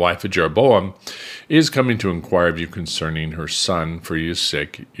 "Behold, the wife of Jeroboam is coming to inquire of you concerning her son, for he is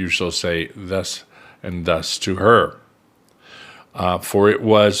sick. You shall say thus and thus to her. For it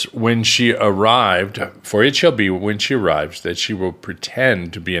shall be when she arrives that she will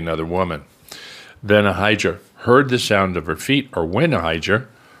pretend to be another woman." Then Ahijah heard the sound of her feet, or when Ahijah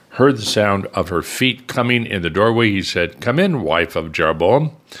heard the sound of her feet coming in the doorway, he said, "Come in, wife of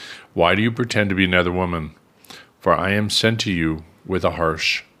Jeroboam. Why do you pretend to be another woman? For I am sent to you with a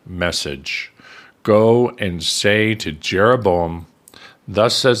harsh message. Go and say to Jeroboam,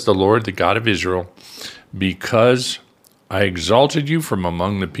 thus says the Lord, the God of Israel, because I exalted you from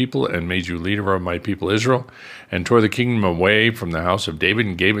among the people and made you leader of my people Israel, and tore the kingdom away from the house of David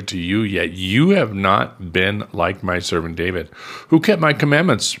and gave it to you, yet you have not been like my servant David, who kept my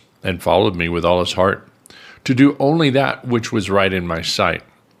commandments and followed me with all his heart, to do only that which was right in my sight.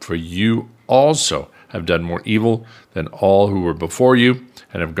 For you also have done more evil than all who were before you,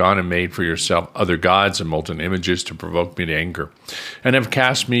 and have gone and made for yourself other gods and molten images to provoke me to anger, and have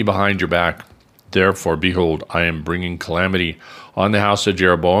cast me behind your back. Therefore, behold, I am bringing calamity on the house of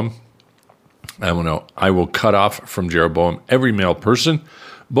Jeroboam. I will cut off from Jeroboam every male person,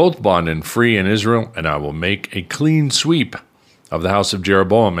 both bond and free in Israel, and I will make a clean sweep of the house of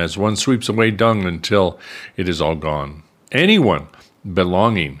Jeroboam, as one sweeps away dung until it is all gone. Anyone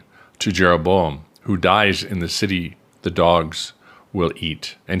belonging to Jeroboam who dies in the city, the dogs will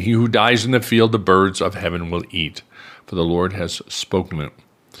eat, and he who dies in the field, the birds of heaven will eat, for the Lord has spoken it.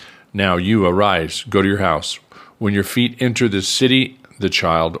 Now you arise, go to your house. When your feet enter the city, the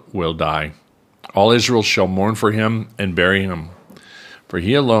child will die. All Israel shall mourn for him and bury him, for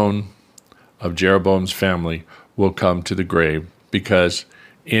he alone of Jeroboam's family will come to the grave, because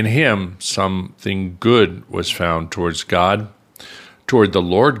in him something good was found towards God, toward the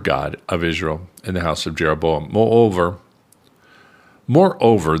Lord God of Israel in the house of Jeroboam. Moreover,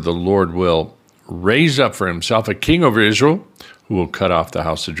 the Lord will raise up for himself a king over Israel, who will cut off the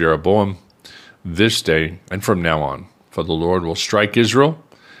house of Jeroboam this day and from now on. For the Lord will strike Israel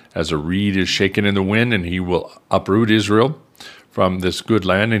as a reed is shaken in the wind, and he will uproot Israel from this good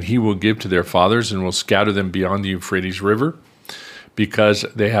land, and he will give to their fathers and will scatter them beyond the Euphrates River, because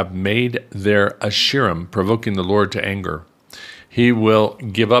they have made their Asherim, provoking the Lord to anger. He will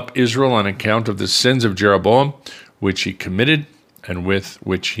give up Israel on account of the sins of Jeroboam, which he committed, and with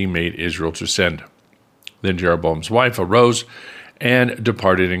which he made Israel to sin. Then Jeroboam's wife arose and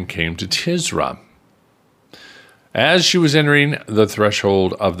departed and came to Tisra. As she was entering the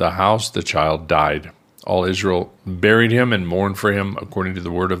threshold of the house, the child died. All Israel buried him and mourned for him, according to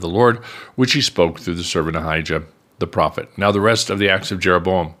the word of the Lord, which he spoke through the servant Ahijah the prophet. Now the rest of the acts of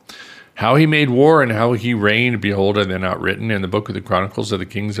Jeroboam, how he made war and how he reigned, behold, are they not written in the book of the Chronicles of the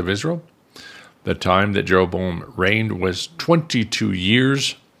kings of Israel? The time that Jeroboam reigned was 22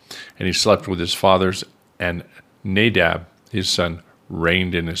 years, and he slept with his fathers, and Nadab, his son,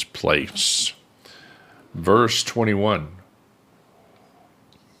 reigned in his place. Verse 21.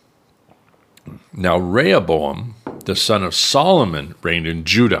 Now Rehoboam, the son of Solomon, reigned in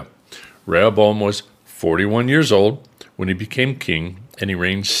Judah. Rehoboam was 41 years old when he became king, and he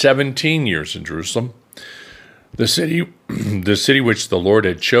reigned 17 years in Jerusalem, the city which the Lord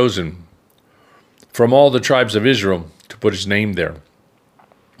had chosen from all the tribes of Israel to put his name there.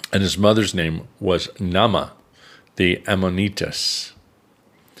 And his mother's name was Naamah, the Ammonitess.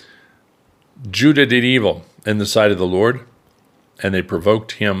 Judah did evil in the sight of the Lord, and they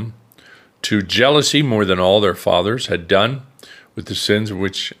provoked him to jealousy more than all their fathers had done with the sins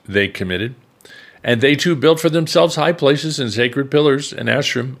which they committed. And they too built for themselves high places and sacred pillars and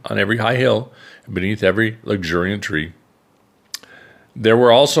Asherim on every high hill and beneath every luxuriant tree. There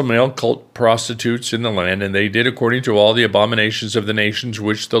were also male cult prostitutes in the land, and they did according to all the abominations of the nations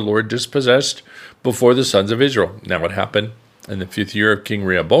which the Lord dispossessed before the sons of Israel. Now it happened in the 5th year of King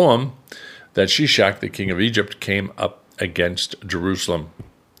Rehoboam that Shishak, the king of Egypt, came up against Jerusalem.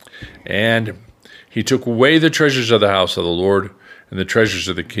 And he took away the treasures of the house of the Lord and the treasures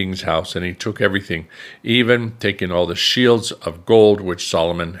of the king's house, and he took everything, even taking all the shields of gold which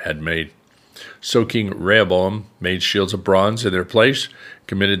Solomon had made. So King Rehoboam made shields of bronze in their place,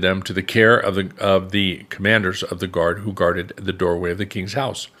 committed them to the care of the commanders of the guard who guarded the doorway of the king's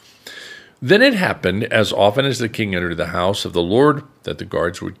house. Then it happened, as often as the king entered the house of the Lord, that the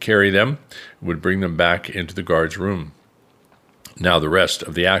guards would carry them and would bring them back into the guard's room. Now the rest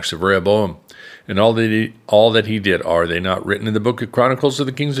of the acts of Rehoboam and all that he did, are they not written in the book of Chronicles of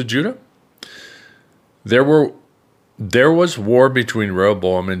the kings of Judah? There was war between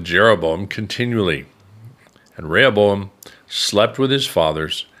Rehoboam and Jeroboam continually. And Rehoboam slept with his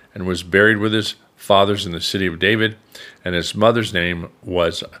fathers and was buried with his fathers in the city of David, and his mother's name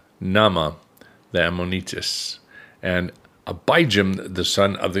was Naamah the Ammonitess. And Abijam, the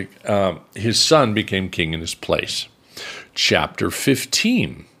son of his son, became king in his place. Chapter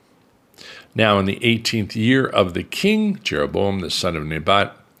 15. Now in the 18th year of the king Jeroboam, the son of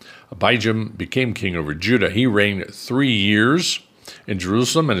Nebat, Abijam became king over Judah. He reigned 3 years in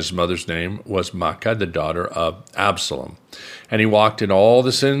Jerusalem, and his mother's name was Maacah, the daughter of Absalom. And he walked in all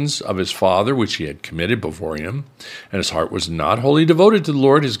the sins of his father, which he had committed before him. And his heart was not wholly devoted to the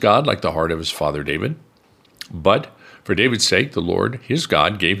Lord his God, like the heart of his father David. But for David's sake, the Lord his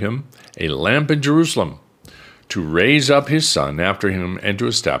God gave him a lamp in Jerusalem, to raise up his son after him and to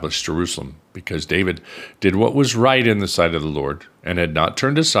establish Jerusalem, because David did what was right in the sight of the Lord, and had not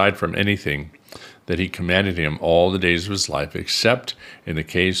turned aside from anything that he commanded him all the days of his life, except in the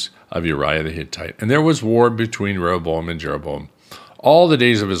case of Uriah the Hittite. And there was war between Rehoboam and Jeroboam all the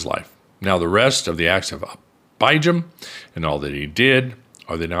days of his life. Now the rest of the acts of Abijam and all that he did,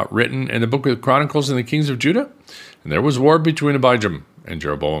 are they not written in the book of Chronicles of the kings of Judah? And there was war between Abijam and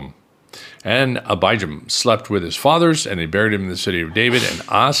Jeroboam. And Abijam slept with his fathers, and he buried him in the city of David, and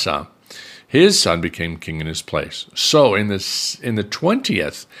Asa, his son, became king in his place. So in the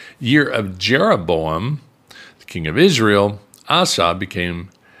 20th year of Jeroboam, the king of Israel, Asa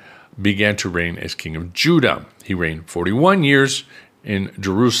began to reign as king of Judah. He reigned 41 years in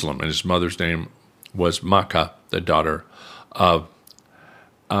Jerusalem, and his mother's name was Maacah, the daughter of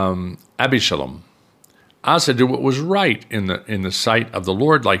Abishalom. Asa did what was right in the sight of the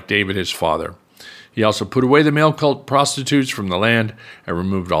Lord, like David his father. He also put away the male cult prostitutes from the land and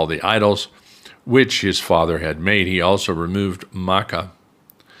removed all the idols which his father had made. He also removed Maacah,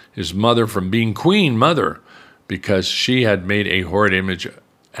 his mother, from being queen mother, because she had made a horrid image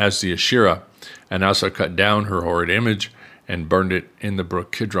as the Asherah, and Asa cut down her horrid image and burned it in the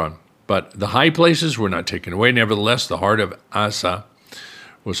brook Kidron. But the high places were not taken away. Nevertheless, the heart of Asa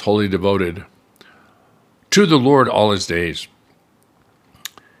was wholly devoted to the Lord all his days.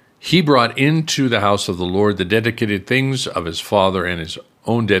 He brought into the house of the Lord the dedicated things of his father and his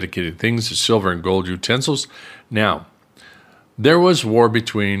own dedicated things, the silver and gold utensils. Now, there was war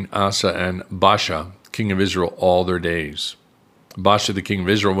between Asa and Baasha, king of Israel, all their days. Baasha, the king of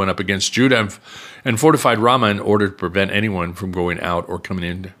Israel, went up against Judah and fortified Ramah in order to prevent anyone from going out or coming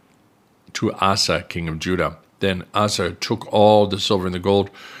in to Asa, king of Judah. Then Asa took all the silver and the gold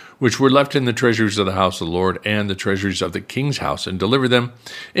which were left in the treasuries of the house of the Lord and the treasuries of the king's house, and delivered them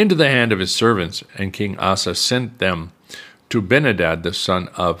into the hand of his servants. And King Asa sent them to Benhadad, the son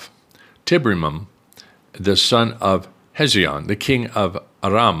of Tibrimam, the son of Hezion, the king of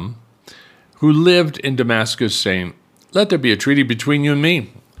Aram, who lived in Damascus, saying, "Let there be a treaty between you and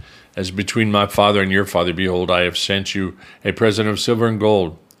me, as between my father and your father. Behold, I have sent you a present of silver and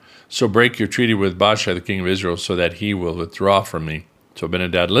gold. So break your treaty with Baasha, the king of Israel, so that he will withdraw from me." So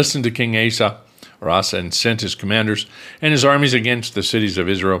Benhadad listened to King Asa, and sent his commanders and his armies against the cities of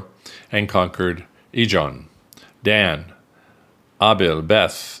Israel, and conquered Ijon, Dan, Abel,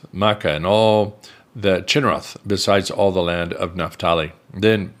 Beth, Maacah, and all the Chinroth, besides all the land of Naphtali.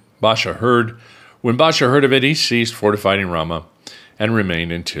 Then when Baasha heard of it, he ceased fortifying Ramah, and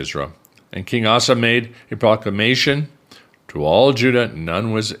remained in Tisra. And King Asa made a proclamation to all Judah,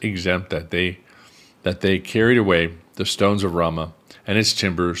 none was exempt, that they carried away the stones of Ramah and its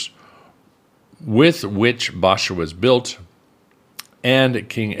timbers, with which Baasha was built. And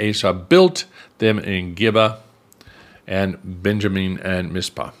King Asa built them in Gibeah and Benjamin and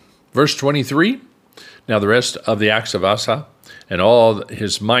Mizpah. Verse 23, now the rest of the acts of Asa, and all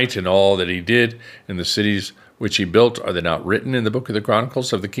his might, and all that he did in the cities which he built, are they not written in the book of the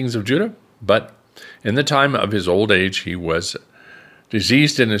Chronicles of the kings of Judah? But in the time of his old age he was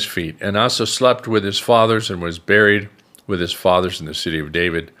diseased in his feet. And Asa slept with his fathers, and was buried with his fathers in the city of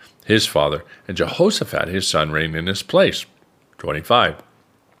David, his father. And Jehoshaphat, his son, reigned in his place. 25.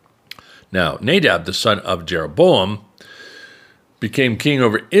 Now Nadab, the son of Jeroboam, became king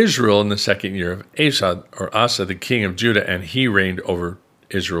over Israel in the 2nd year of Asa, the king of Judah, and he reigned over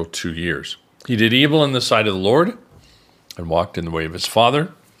Israel 2 years. He did evil in the sight of the Lord, and walked in the way of his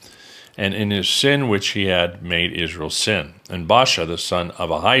father, and in his sin which he had made Israel sin. And Baasha, the son of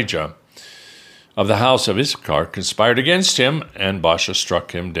Ahijah, of the house of Issachar, conspired against him, and Baasha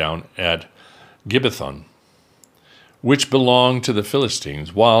struck him down at Gibbethon, which belonged to the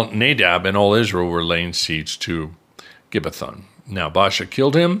Philistines, while Nadab and all Israel were laying siege to Gibbethon. Now Baasha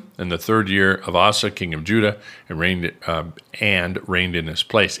killed him in the 3rd year of Asa, king of Judah, and reigned in his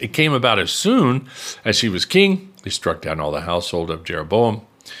place. It came about as soon as he was king, he struck down all the household of Jeroboam.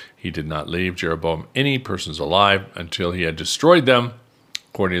 He did not leave Jeroboam any persons alive until he had destroyed them,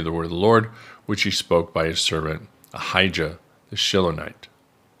 according to the word of the Lord, which he spoke by his servant Ahijah the Shilonite.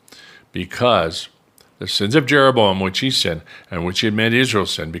 Because the sins of Jeroboam, which he sinned, and which he had made Israel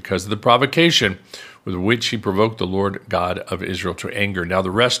sin, because of the provocation with which he provoked the Lord God of Israel to anger. Now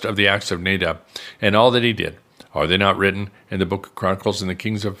the rest of the acts of Nadab, and all that he did, are they not written in the book of Chronicles in the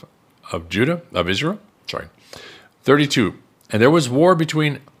kings of Israel? 32. And there was war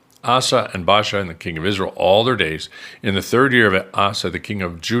between Asa and Baasha and the king of Israel all their days. In the 3rd year of Asa, the king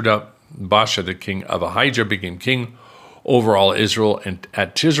of Judah, Baasha, the king of Ahijah, became king over all Israel and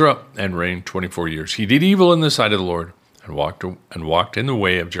at Tisra, and reigned 24 years. He did evil in the sight of the Lord, and walked in the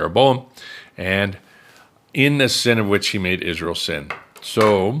way of Jeroboam, and in the sin of which he made Israel sin.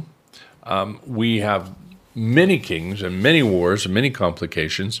 So we have many kings and many wars and many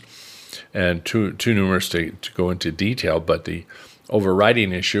complications, and too numerous to go into detail, but the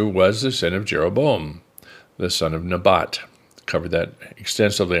overriding issue was the sin of Jeroboam, the son of Nebat. Covered that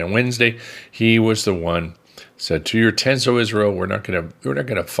extensively on Wednesday. He was the one said, "To your tents, O Israel, we're not going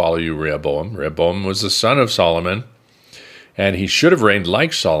to follow you, Rehoboam." Rehoboam was the son of Solomon, and he should have reigned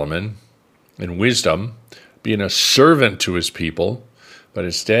like Solomon in wisdom, being a servant to his people, but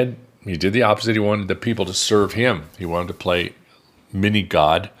instead he did the opposite. He wanted the people to serve him. He wanted to play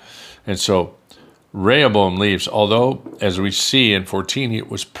mini-God, and so Rehoboam leaves, although, as we see in 14, it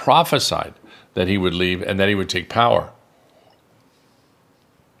was prophesied that he would leave and that he would take power.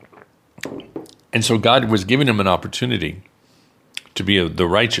 And so God was giving him an opportunity to be the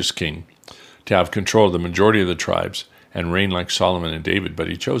righteous king, to have control of the majority of the tribes and reign like Solomon and David, but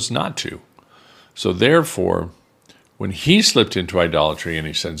he chose not to. So therefore, when he slipped into idolatry and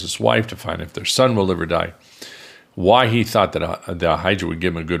he sends his wife to find if their son will live or die, why he thought that Ahijah would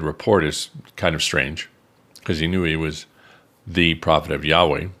give him a good report is kind of strange, because he knew he was the prophet of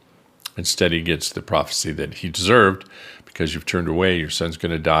Yahweh. Instead, he gets the prophecy that he deserved, because you've turned away, your son's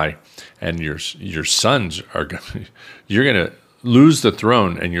going to die, and your sons are going you're going to lose the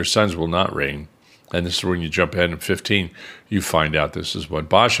throne, and your sons will not reign. And this is when you jump ahead in 15, you find out this is what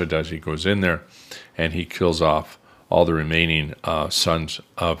Baasha does. He goes in there, and he kills off all the remaining sons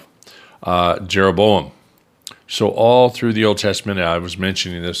of Jeroboam. So all through the Old Testament, I was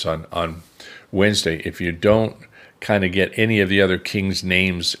mentioning this on Wednesday, if you don't kind of get any of the other kings'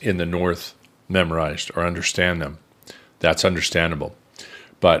 names in the north memorized or understand them, that's understandable.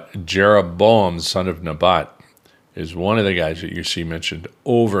 But Jeroboam, son of Nebat, is one of the guys that you see mentioned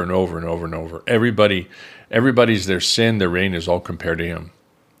over and over and over and over. Everybody's their sin, their reign is all compared to him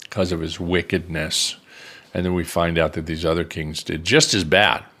because of his wickedness. And then we find out that these other kings did just as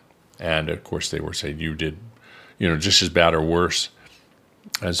bad. And of course they were saying, you did, just as bad or worse.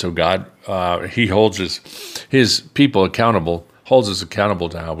 And so God, he holds his people accountable, holds us accountable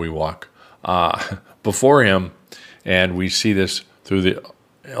to how we walk before him. And we see this through the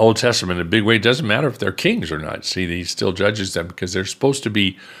Old Testament in a big way. It doesn't matter if they're kings or not. See, he still judges them because they're supposed to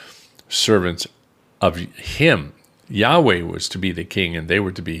be servants of him. Yahweh was to be the king, and they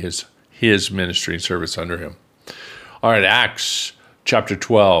were to be his ministry and service under him. All right, Acts chapter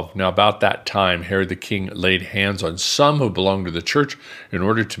 12. Now about that time, Herod the king laid hands on some who belonged to the church in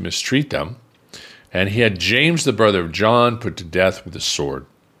order to mistreat them. And he had James, the brother of John, put to death with a sword.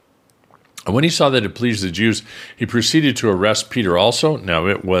 And when he saw that it pleased the Jews, he proceeded to arrest Peter also. Now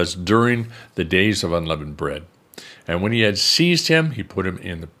it was during the days of unleavened bread. And when he had seized him, he put him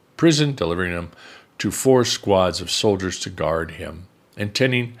in the prison, delivering him to 4 squads of soldiers to guard him,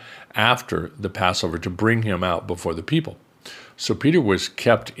 intending after the Passover to bring him out before the people. So Peter was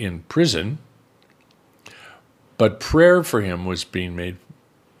kept in prison, but prayer for him was being made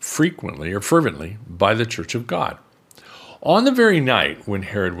frequently or fervently by the church of God. On the very night when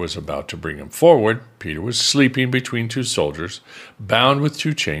Herod was about to bring him forward, Peter was sleeping between 2 soldiers, bound with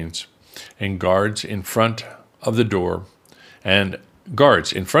 2 chains, and guards in front of the door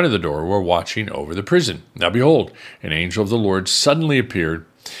were watching over the prison. Now behold, an angel of the Lord suddenly appeared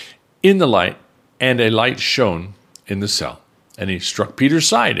in the light, and a light shone in the cell. And he struck Peter's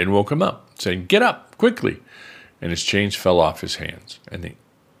side and woke him up, saying, "Get up, quickly." And his chains fell off his hands. And the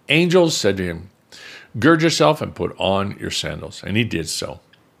angel said to him, "Gird yourself and put on your sandals." And he did so.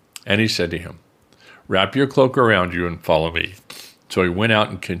 And he said to him, "Wrap your cloak around you and follow me." So he went out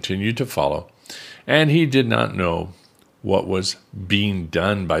and continued to follow. And he did not know what was being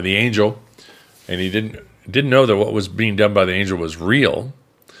done by the angel. And he didn't know that what was being done by the angel was real,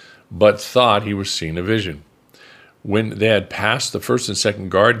 but thought he was seeing a vision. When they had passed the first and second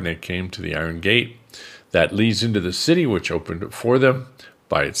guard, and they came to the iron gate that leads into the city, which opened for them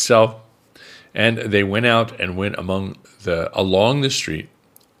by itself, and they went out and went along the street,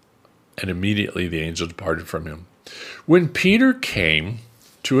 and immediately the angel departed from him. When Peter came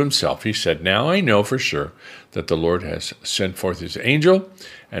to himself, he said, "Now I know for sure that the Lord has sent forth his angel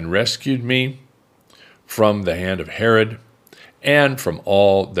and rescued me from the hand of Herod and from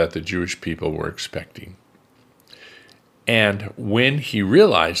all that the Jewish people were expecting." And when he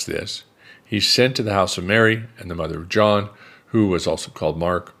realized this, he sent to the house of Mary and the mother of John, who was also called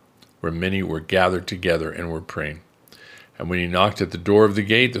Mark, where many were gathered together and were praying. And when he knocked at the door of the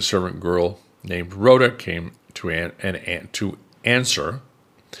gate, the servant girl named Rhoda came to answer.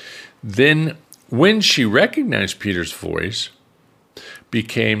 Then, when she recognized Peter's voice,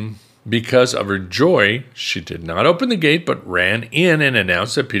 because of her joy, she did not open the gate, but ran in and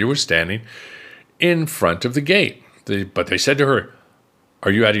announced that Peter was standing in front of the gate. But they said to her,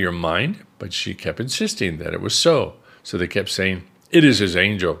 "Are you out of your mind?" But she kept insisting that it was so. So they kept saying, "It is his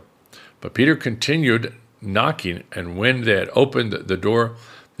angel." But Peter continued knocking, and when they had opened the door,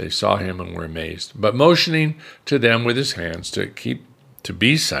 they saw him and were amazed. But motioning to them with his hands to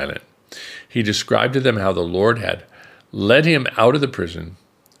be silent, he described to them how the Lord had led him out of the prison.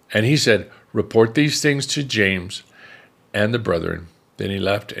 And he said, "Report these things to James and the brethren." Then he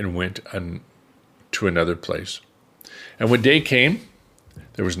left and went to another place. And when day came,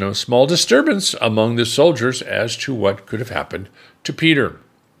 there was no small disturbance among the soldiers as to what could have happened to Peter.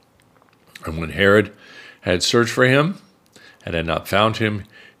 And when Herod had searched for him and had not found him,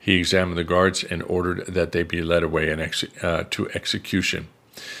 he examined the guards and ordered that they be led away to execution.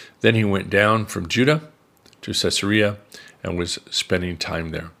 Then he went down from Judah to Caesarea and was spending time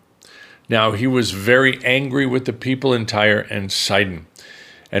there. Now he was very angry with the people in Tyre and Sidon,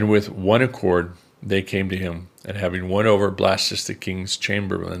 and with one accord they came to him, and having won over Blastus the king's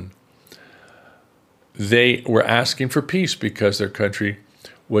chamberlain, they were asking for peace because their country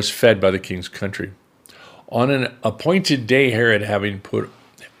was fed by the king's country. On an appointed day, Herod, having put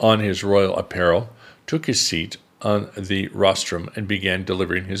on his royal apparel, took his seat on the rostrum and began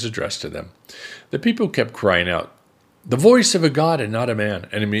delivering his address to them. The people kept crying out, "The voice of a God and not a man."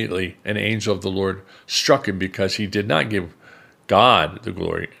 And immediately an angel of the Lord struck him because he did not give God the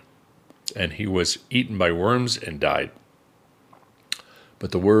glory, and he was eaten by worms and died.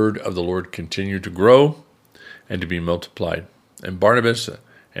 But the word of the Lord continued to grow and to be multiplied. And Barnabas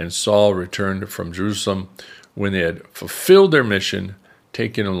and Saul returned from Jerusalem when they had fulfilled their mission,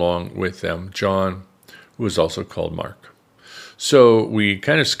 taking along with them John, who was also called Mark. So we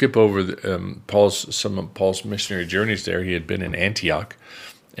kind of skip over some of Paul's missionary journeys there. He had been in Antioch,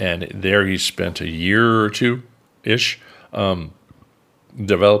 and there he spent a year or two-ish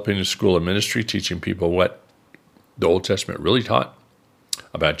developing a school of ministry, teaching people what the Old Testament really taught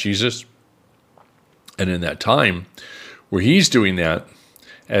about Jesus. And in that time where he's doing that,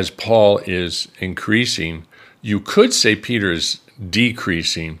 as Paul is increasing, you could say Peter is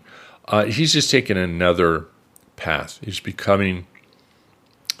decreasing. He's just taken another path. He's becoming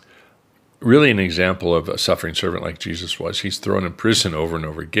really an example of a suffering servant like Jesus was. He's thrown in prison over and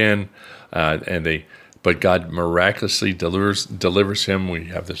over again, but God miraculously delivers him. We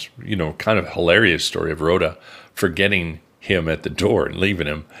have this, kind of hilarious story of Rhoda forgetting him at the door and leaving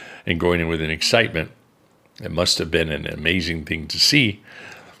him and going in with an excitement. It must have been an amazing thing to see.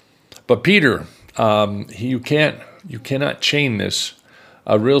 But Peter, you cannot chain this.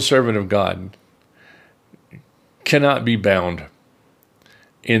 A real servant of God cannot be bound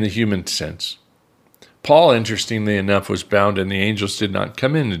in the human sense. Paul, interestingly enough, was bound, and the angels did not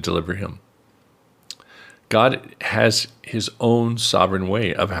come in to deliver him. God has his own sovereign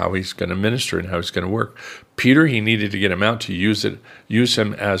way of how he's going to minister and how he's going to work. Peter, he needed to get him out to use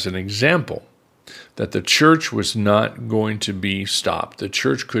him as an example that the church was not going to be stopped. The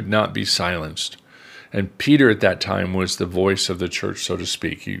church could not be silenced. And Peter at that time was the voice of the church, so to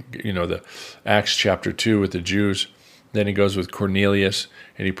speak. The Acts chapter 2 with the Jews. Then he goes with Cornelius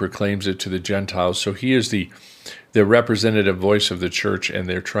and he proclaims it to the Gentiles. So he is the representative voice of the church, and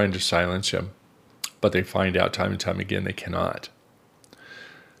they're trying to silence him. But they find out time and time again they cannot.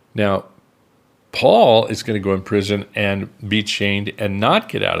 Now, Paul is going to go in prison and be chained and not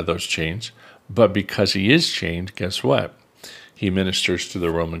get out of those chains. But because he is chained, guess what? He ministers to the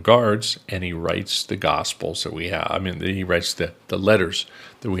Roman guards, and he writes the Gospels that we have. He writes the letters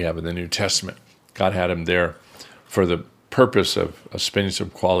that we have in the New Testament. God had him there for the purpose of spending some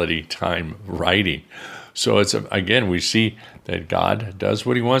quality time writing. So again, we see that God does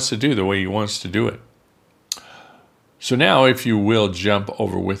what he wants to do the way he wants to do it. So now, if you will jump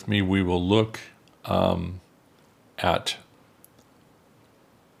over with me, we will look at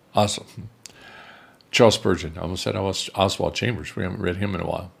Charles Spurgeon. I almost said Oswald Chambers. We haven't read him in a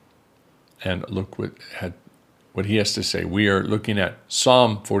while. And look what he has to say. We are looking at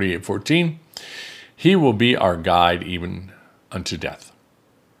Psalm 48:14. He will be our guide even unto death.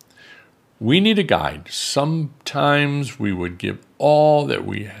 We need a guide. Sometimes we would give all that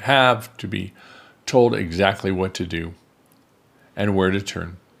we have to be told exactly what to do and where to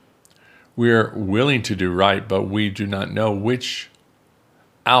turn. We are willing to do right, but we do not know which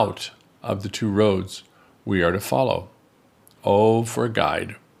out of the two roads we are to follow. Oh, for a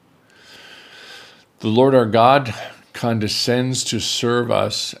guide. The Lord our God condescends to serve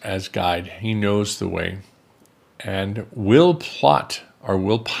us as guide. He knows the way and will pilot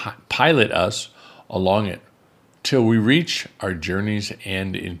us along it till we reach our journey's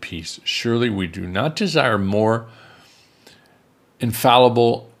end in peace. Surely we do not desire more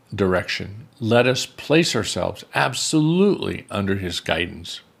infallible direction. Let us place ourselves absolutely under his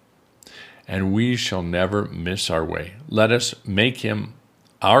guidance, and we shall never miss our way. Let us make him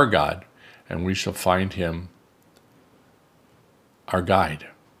our God, and we shall find him our guide.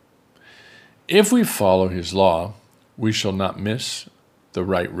 If we follow his law, we shall not miss the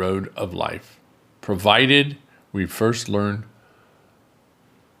right road of life, provided we first learn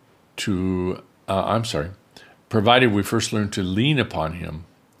to lean upon him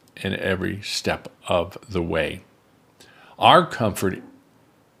in every step of the way. Our comfort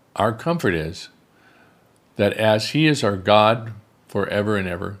is that as he is our God forever and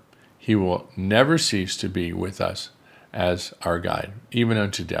ever, he will never cease to be with us as our guide, even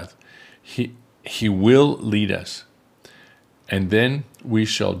unto death. He will lead us, and then we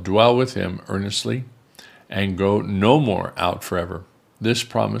shall dwell with him earnestly and go no more out forever. This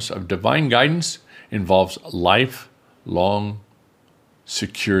promise of divine guidance involves lifelong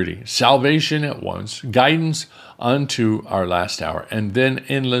security, salvation at once, guidance unto our last hour, and then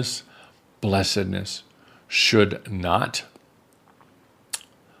endless blessedness. Should not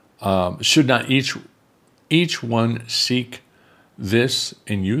each one seek this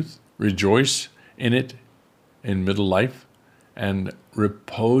in youth, rejoice in it in middle life, and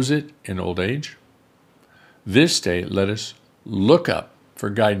repose it in old age? This day, let us look up for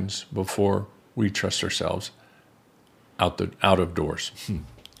guidance before we trust ourselves out of doors.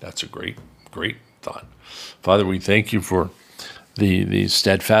 That's a great thought. Father, we thank you for the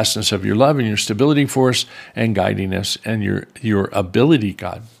steadfastness of your love and your stability for us and guiding us, and your ability,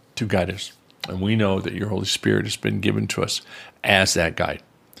 God, to guide us. And we know that your Holy Spirit has been given to us as that guide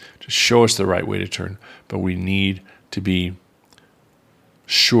to show us the right way to turn. But we need to be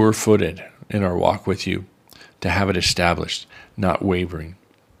sure-footed in our walk with you, to have it established, not wavering.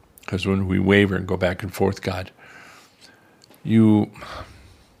 Because when we waver and go back and forth, God, you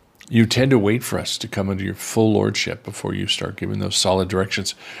tend to wait for us to come under your full lordship before you start giving those solid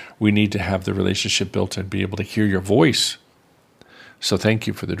directions. We need to have the relationship built and be able to hear your voice. So thank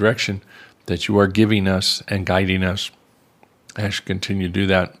you for the direction that you are giving us and guiding us. I should continue to do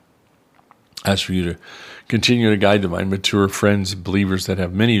that. I ask for you to continue to guide my mature friends, believers that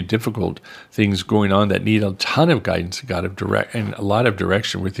have many difficult things going on that need a ton of guidance, God, and a lot of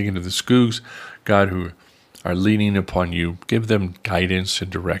direction. We're thinking of the Scoogs, God, who are leaning upon you. Give them guidance and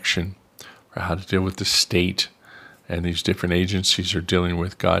direction for how to deal with the state and these different agencies are dealing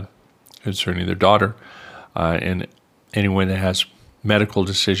with, God, concerning their daughter, and anyone that has medical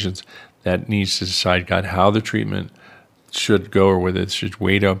decisions that needs to decide, God, how the treatment should go or whether it should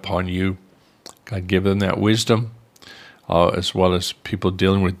wait upon you. God, give them that wisdom, as well as people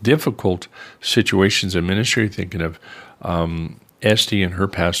dealing with difficult situations in ministry, thinking of Esty and her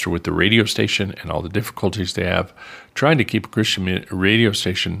pastor with the radio station and all the difficulties they have trying to keep a Christian radio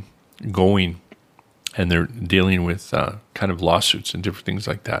station going, and they're dealing with kind of lawsuits and different things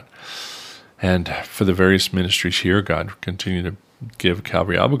like that. And for the various ministries here, God, continue to give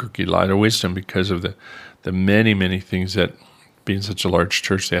Calvary Albuquerque a lot of wisdom because of the many, many things that being such a large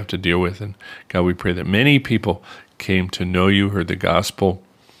church they have to deal with. And God, we pray that many people came to know you, heard the gospel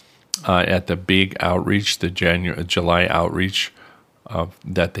at the big outreach, the July outreach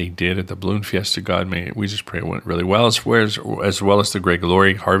that they did at the Balloon Fiesta. God, we just pray it went really well, as well as the Great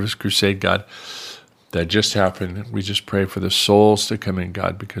Glory Harvest Crusade, God, that just happened. We just pray for the souls to come in,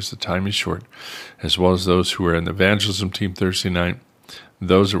 God, because the time is short, as well as those who were in the evangelism team Thursday night,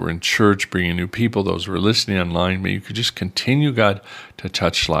 those that were in church, bringing new people, those who were listening online. May you could just continue, God, to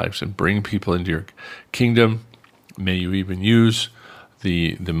touch lives and bring people into your kingdom. May you even use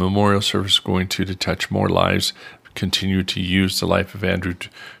the memorial service going to touch more lives. Continue to use the life of Andrew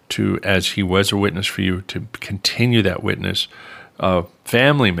to, as he was a witness for you, to continue that witness of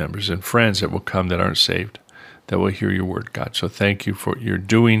family members and friends that will come that aren't saved, that will hear your word, God. So thank you for what you're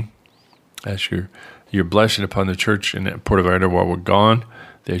doing as your blessing upon the church in Port Vallarta while we're gone,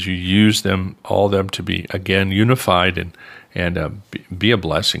 as you use them, all of them to be, again, unified and be a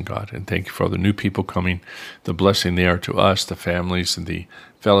blessing, God. And thank you for all the new people coming, the blessing they are to us, the families, and the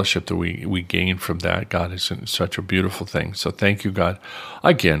fellowship that we gain from that. God, is such a beautiful thing. So thank you, God,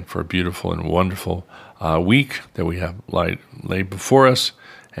 again, for a beautiful and wonderful week that we have laid before us.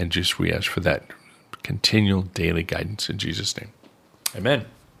 And just we ask for that continual daily guidance in Jesus' name. Amen.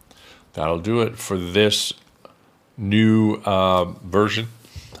 That'll do it for this new version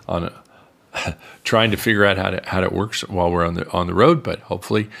on trying to figure out how it works while we're on the road, but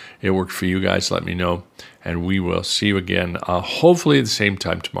hopefully it worked for you guys. Let me know, and we will see you again, hopefully at the same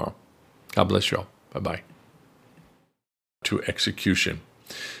time tomorrow. God bless you all. Bye-bye. To execution.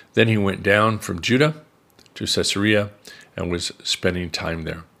 Then he went down from Judah to Caesarea and was spending time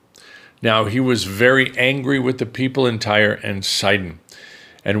there. Now he was very angry with the people in Tyre and Sidon,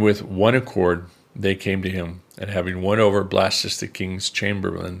 and with one accord they came to him, and having won over Blastus the king's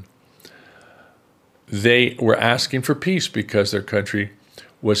chamberlain, they were asking for peace because their country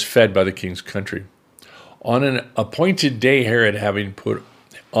was fed by the king's country. On an appointed day, Herod, having put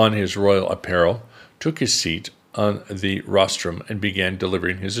on his royal apparel, took his seat on the rostrum and began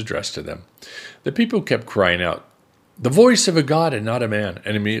delivering his address to them. The people kept crying out, "The voice of a God and not a man."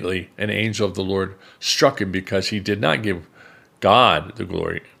 And immediately an angel of the Lord struck him because he did not give God the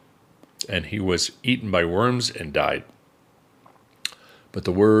glory, and he was eaten by worms and died. But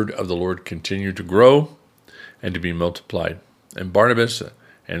the word of the Lord continued to grow and to be multiplied. And Barnabas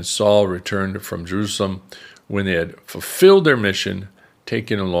and Saul returned from Jerusalem when they had fulfilled their mission,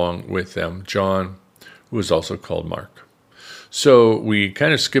 taking along with them John, who was also called Mark. So we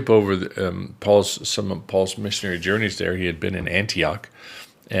kind of skip over some of Paul's missionary journeys there. He had been in Antioch,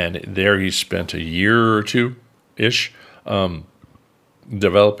 and there he spent a year or two-ish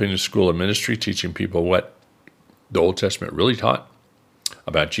developing a school of ministry, teaching people what the Old Testament really taught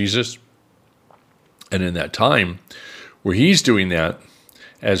about Jesus. And in that time where he's doing that,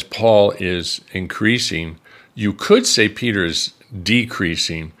 as Paul is increasing, you could say Peter is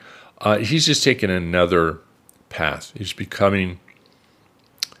decreasing. He's just taken another path. He's becoming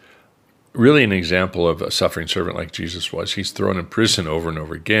really an example of a suffering servant like Jesus was. He's thrown in prison over and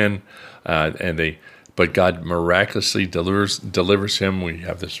over again, but God miraculously delivers him. We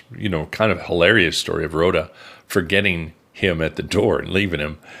have this, kind of hilarious story of Rhoda forgetting him at the door and leaving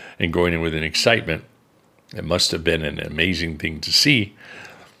him and going in with an excitement. It must have been an amazing thing to see.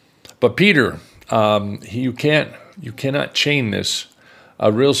 But Peter, you cannot chain this.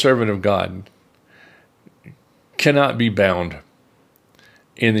 A real servant of God cannot be bound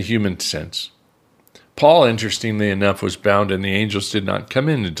in the human sense. Paul, interestingly enough, was bound, and the angels did not come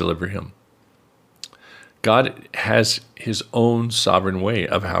in to deliver him. God has his own sovereign way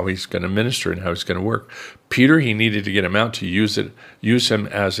of how he's going to minister and how he's going to work. Peter, he needed to get him out to use him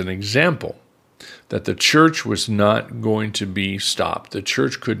as an example that the church was not going to be stopped. The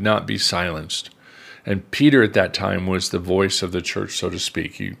church could not be silenced. And Peter at that time was the voice of the church, so to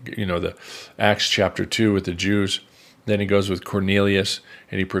speak. The Acts chapter 2 with the Jews. Then he goes with Cornelius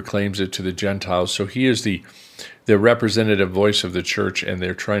and he proclaims it to the Gentiles. So he is the representative voice of the church, and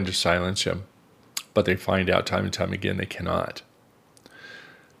they're trying to silence him. But they find out time and time again they cannot.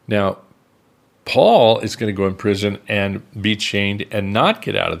 Now, Paul is going to go in prison and be chained and not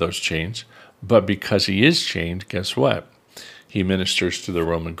get out of those chains. But because he is chained, guess what? He ministers to the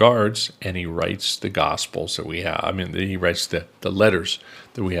Roman guards, and he writes the Gospels that we have. He writes the letters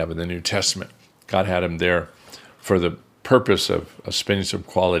that we have in the New Testament. God had him there for the purpose of spending some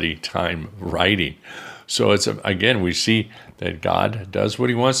quality time writing. So again, we see that God does what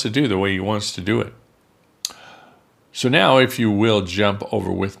he wants to do the way he wants to do it. So now, if you will jump over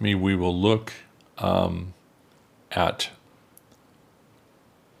with me, we will look at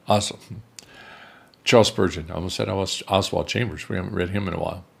Charles Spurgeon. I almost said Oswald Chambers. We haven't read him in a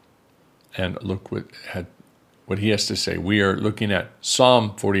while. And look what he has to say. We are looking at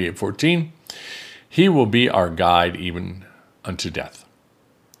Psalm 48:14. He will be our guide even unto death.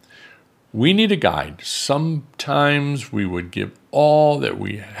 We need a guide. Sometimes we would give all that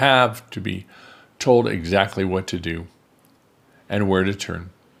we have to be told exactly what to do and where to turn.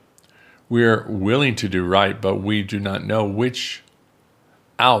 We are willing to do right, but we do not know which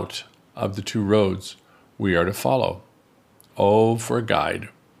out of the two roads we are to follow. Oh, for a guide.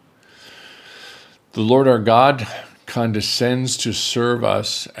 The Lord our God condescends to serve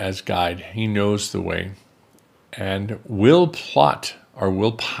us as guide. He knows the way and will pilot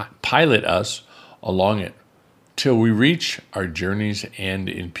us along it till we reach our journey's end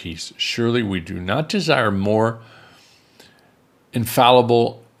in peace. Surely we do not desire more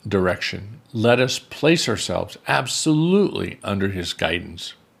infallible direction. Let us place ourselves absolutely under his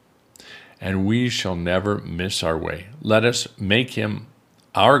guidance, and we shall never miss our way. Let us make him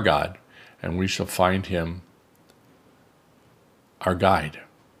our God, and we shall find him our guide.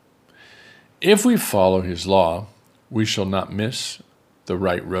 If we follow his law, we shall not miss the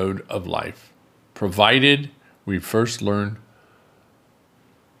right road of life, provided we first learn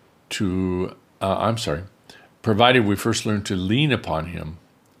to lean upon him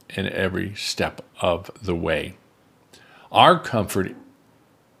in every step of the way. Our comfort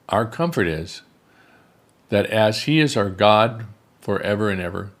is that as he is our God forever and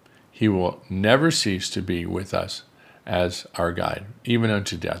ever, he will never cease to be with us as our guide, even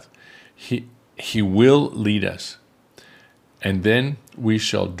unto death. He will lead us, and then we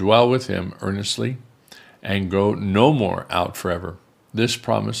shall dwell with him earnestly and go no more out forever. This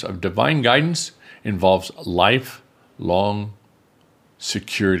promise of divine guidance involves lifelong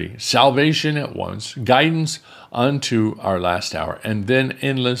security, salvation at once, guidance unto our last hour, and then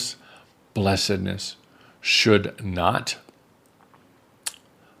endless blessedness. Should not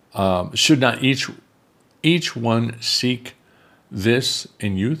each one seek this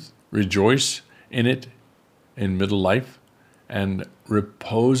in youth, rejoice in it in middle life, and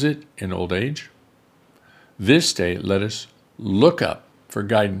repose it in old age? This day, let us look up for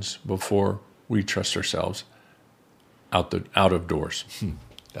guidance before we trust ourselves out of doors.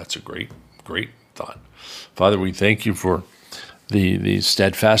 That's a great thought. Father, we thank you for the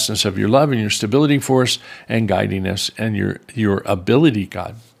steadfastness of your love and your stability for us and guiding us, and your ability,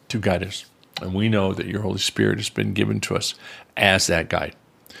 God, to guide us. And we know that your Holy Spirit has been given to us as that guide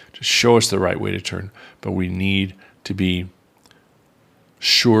to show us the right way to turn. But we need to be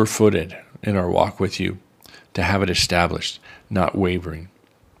sure-footed in our walk with you, to have it established, not wavering.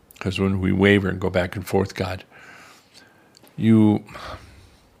 Because when we waver and go back and forth, God, you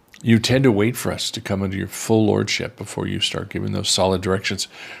tend to wait for us to come under your full lordship before you start giving those solid directions.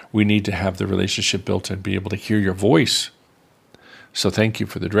 We need to have the relationship built and be able to hear your voice. So thank you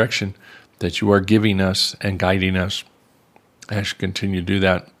for the direction that you are giving us and guiding us. I should continue to do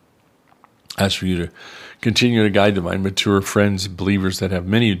that. Ask for you to continue to guide my mature friends, believers that have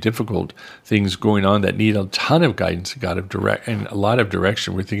many difficult things going on that need a ton of guidance, God, and a lot of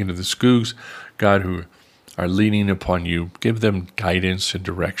direction. We're thinking of the Scoogs, God, who are leaning upon you. Give them guidance and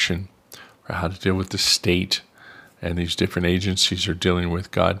direction for how to deal with the state and these different agencies are dealing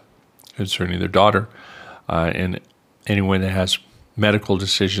with, God, concerning their daughter, and anyone that has medical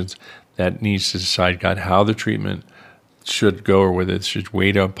decisions that needs to decide, God, how the treatment should go or whether it should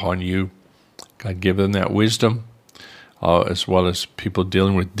wait upon you. God, give them that wisdom, as well as people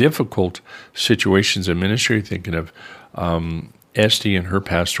dealing with difficult situations in ministry, thinking of Esty and her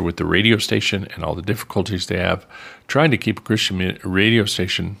pastor with the radio station and all the difficulties they have, trying to keep a Christian radio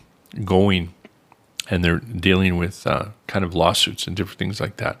station going, and they're dealing with kind of lawsuits and different things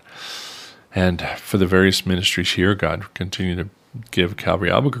like that. And for the various ministries here, God, continue to give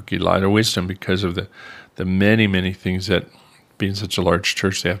Calvary Albuquerque a lot of wisdom because of the many, many things that, being such a large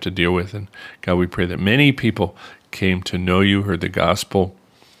church, they have to deal with. And God, we pray that many people came to know you, heard the gospel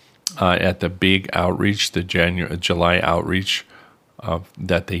at the big outreach, the July outreach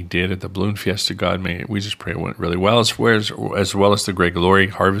that they did at the Balloon Fiesta. God, we just pray it went really well, as well as the Great Glory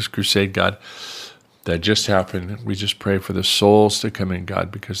Harvest Crusade, God, that just happened. We just pray for the souls to come in, God,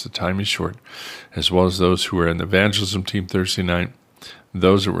 because the time is short, as well as those who were in the evangelism team Thursday night,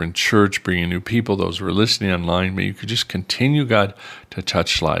 those that were in church, bringing new people, those who were listening online. May you could just continue, God, to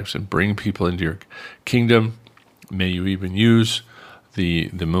touch lives and bring people into your kingdom. May you even use the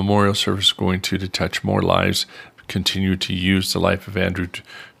memorial service going to touch more lives. Continue to use the life of Andrew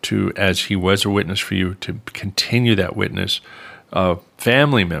to, as he was a witness for you, to continue that witness of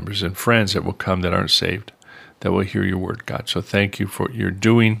family members and friends that will come that aren't saved, that will hear your word, God. So thank you for what you're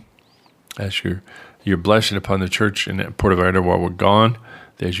doing as your blessing upon the church in Puerto Vallarta while we're gone,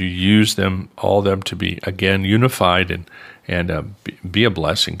 as you use all of them to be, again, unified and be a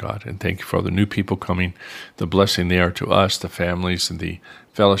blessing, God. And thank you for all the new people coming, the blessing they are to us, the families, and the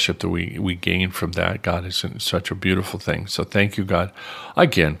fellowship that we gain from that. God, is such a beautiful thing. So thank you, God,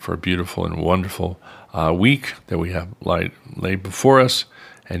 again, for a beautiful and wonderful week that we have laid before us.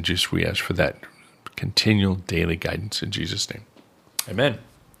 And just we ask for that continual daily guidance in Jesus' name. Amen.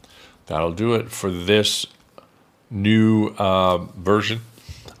 That'll do it for this new version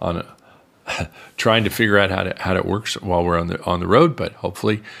on trying to figure out how it works while we're on the road. But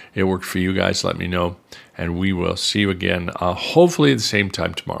hopefully it worked for you guys. Let me know, and we will see you again, hopefully at the same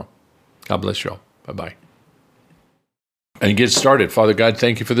time tomorrow. God bless you all. Bye-bye. and get started. Father God,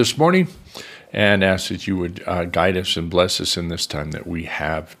 thank you for this morning, and ask that you would guide us and bless us in this time that we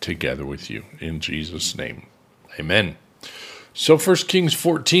have together with you. In Jesus' name, amen. So 1 Kings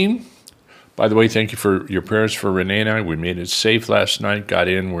 14. By the way, thank you for your prayers for Renee and I. We made it safe last night, got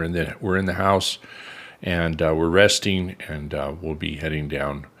in, we're in the house, and we're resting, and we'll be heading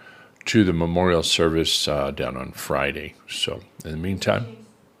down to the memorial service down on Friday. So in the meantime,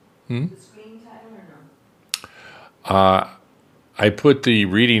 The screen title or no? I put the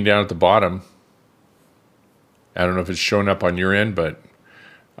reading down at the bottom. I don't know if it's showing up on your end, but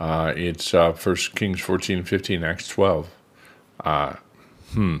it's 1 Kings 14 and 15, Acts 12. No,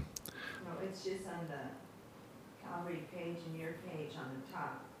 it's just on the Calvary page and your page on the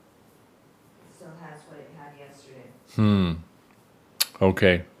top. It still has what it had yesterday.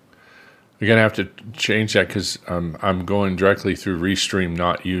 Okay. You're going to have to change that because I'm going directly through Restream,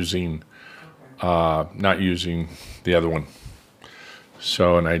 not using the other one.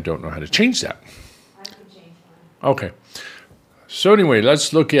 So, and I don't know how to change that. I can change mine. Okay. So anyway,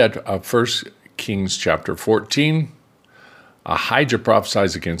 let's look at 1 Kings chapter 14. Ahijah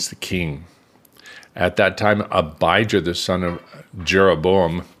prophesies against the king. At that time, Abijah, the son of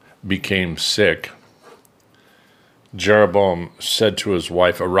Jeroboam, became sick. Jeroboam said to his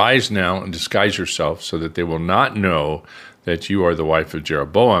wife, "Arise now and disguise yourself so that they will not know that you are the wife of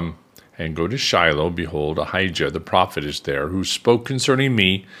Jeroboam, and go to Shiloh. Behold, Ahijah the prophet is there, who spoke concerning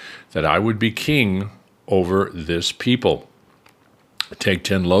me that I would be king over this people. Take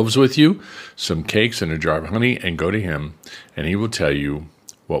 10 loaves with you, some cakes, and a jar of honey, and go to him, and he will tell you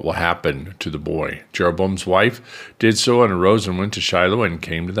what will happen to the boy." Jeroboam's wife did so, and arose and went to Shiloh and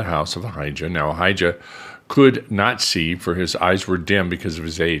came to the house of Ahijah. Now Ahijah could not see, for his eyes were dim because of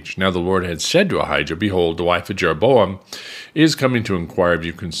his age. Now the Lord had said to Ahijah, "Behold, the wife of Jeroboam is coming to inquire of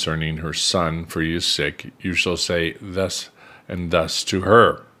you concerning her son, for he is sick. You shall say thus and thus to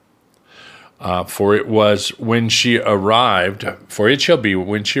her. For it shall be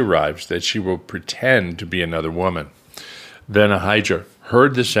when she arrives that she will pretend to be another woman." Then Ahijah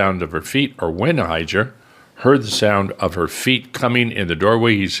heard the sound of her feet, or when Ahijah heard the sound of her feet coming in the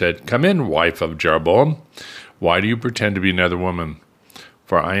doorway, he said, "Come in, wife of Jeroboam. Why do you pretend to be another woman?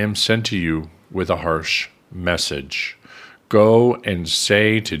 For I am sent to you with a harsh message. Go and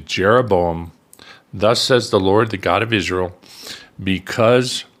say to Jeroboam, thus says the Lord, the God of Israel,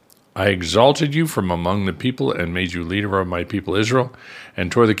 because I exalted you from among the people and made you leader of my people Israel,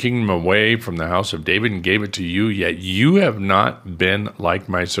 and tore the kingdom away from the house of David and gave it to you, yet you have not been like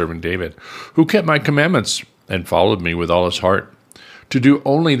my servant David, who kept my commandments and followed me with all his heart, to do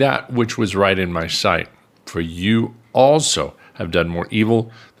only that which was right in my sight. For you also have done more evil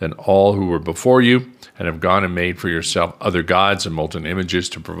than all who were before you, and have gone and made for yourself other gods and molten images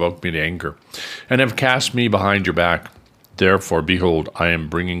to provoke me to anger, and have cast me behind your back. Therefore, behold, I am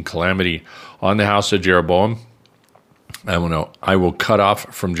bringing calamity on the house of Jeroboam. I will cut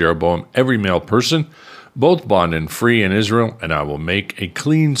off from Jeroboam every male person, both bond and free in Israel, and I will make a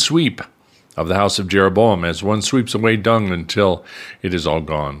clean sweep of the house of Jeroboam, as one sweeps away dung until it is all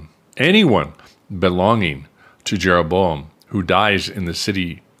gone. Anyone belonging to Jeroboam who dies in the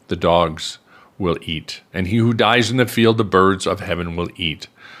city, the dogs will eat, and he who dies in the field, the birds of heaven will eat,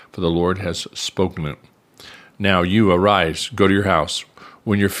 for the Lord has spoken it. Now you arise, go to your house.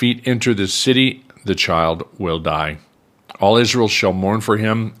 When your feet enter the city, the child will die. All Israel shall mourn for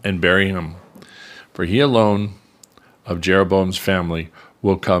him and bury him, for he alone of Jeroboam's family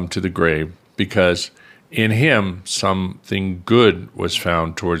will come to the grave, because in him something good was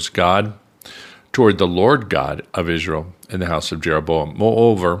found towards God, toward the Lord God of Israel in the house of Jeroboam.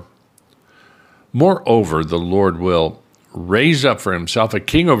 Moreover, the Lord will raise up for himself a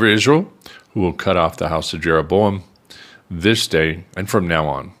king over Israel, who will cut off the house of Jeroboam this day and from now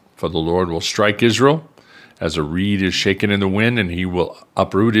on. For the Lord will strike Israel as a reed is shaken in the wind, and he will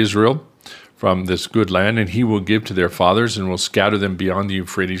uproot Israel from this good land, and he will give to their fathers, and will scatter them beyond the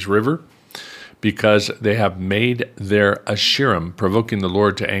Euphrates River, because they have made their Asherim, provoking the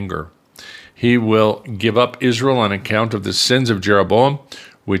Lord to anger. He will give up Israel on account of the sins of Jeroboam,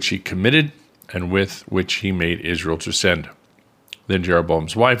 which he committed, and with which he made Israel to sin. Then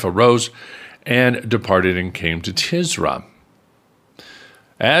Jeroboam's wife arose and departed and came to Tisra.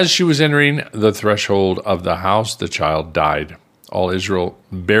 As she was entering the threshold of the house, the child died. All Israel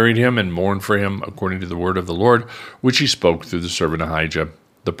buried him and mourned for him, according to the word of the Lord, which he spoke through the servant Ahijah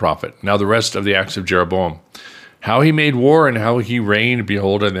the prophet. Now the rest of the acts of Jeroboam, how he made war and how he reigned,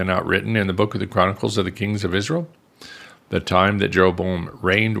 behold, are they not written in the book of the Chronicles of the kings of Israel? The time that Jeroboam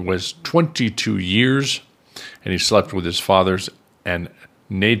reigned was 22 years, and he slept with his fathers, and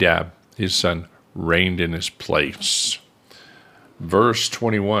Nadab, his son, reigned in his place. verse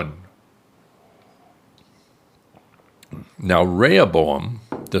 21. Now Rehoboam,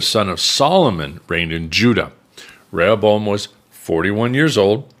 the son of Solomon, reigned in Judah. Rehoboam was 41 years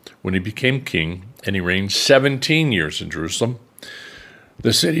old when he became king, and he reigned 17 years in Jerusalem,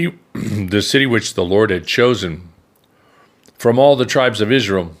 the city which the Lord had chosen from all the tribes of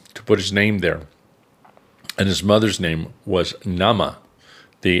Israel to put his name there. And his mother's name was Naamah,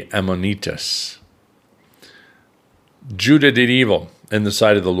 the Ammonitess. Judah did evil in the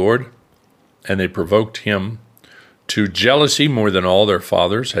sight of the Lord, and they provoked him to jealousy more than all their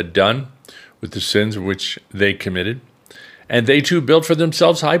fathers had done with the sins which they committed. And they too built for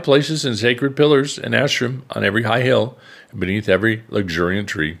themselves high places and sacred pillars and Asherim on every high hill and beneath every luxuriant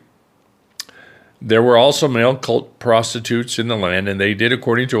tree. There were also male cult prostitutes in the land, and they did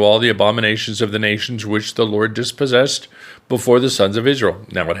according to all the abominations of the nations which the Lord dispossessed before the sons of Israel.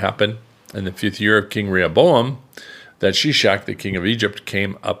 Now it happened in the 5th year of King Rehoboam that Shishak, the king of Egypt,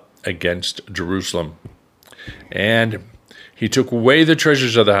 came up against Jerusalem. And he took away the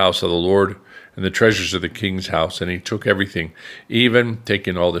treasures of the house of the Lord and the treasures of the king's house, and he took everything, even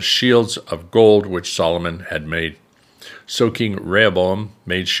taking all the shields of gold which Solomon had made. So King Rehoboam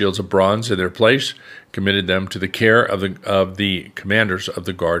made shields of bronze in their place, committed them to the care of the commanders of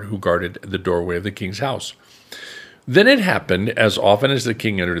the guard who guarded the doorway of the king's house. Then it happened, as often as the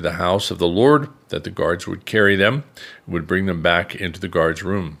king entered the house of the Lord, that the guards would carry them and would bring them back into the guard's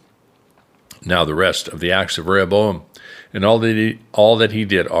room. Now the rest of the acts of Rehoboam and all that he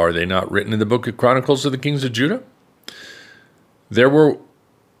did, are they not written in the book of Chronicles of the kings of Judah? There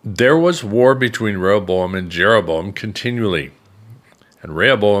was war between Rehoboam and Jeroboam continually. And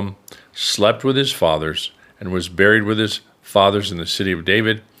Rehoboam slept with his fathers and was buried with his fathers in the city of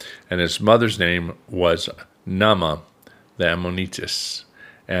David, and his mother's name was Naamah the Ammonitess.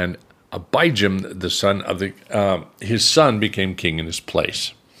 And Abijam, the son of his son, became king in his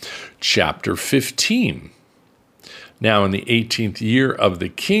place. Chapter 15. Now in the 18th year of the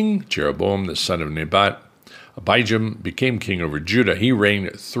king, Jeroboam, the son of Nebat, Abijam became king over Judah. He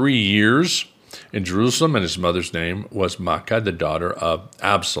reigned 3 years in Jerusalem, and his mother's name was Maacah, the daughter of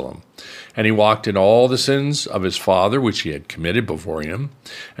Absalom. And he walked in all the sins of his father, which he had committed before him,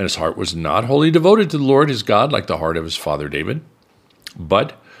 and his heart was not wholly devoted to the Lord his God, like the heart of his father David.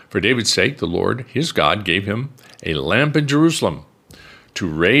 But for David's sake, the Lord his God gave him a lamp in Jerusalem, to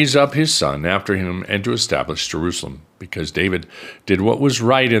raise up his son after him and to establish Jerusalem, because David did what was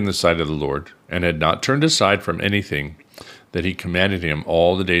right in the sight of the Lord, and had not turned aside from anything that he commanded him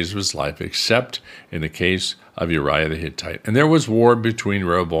all the days of his life, except in the case of Uriah the Hittite. And there was war between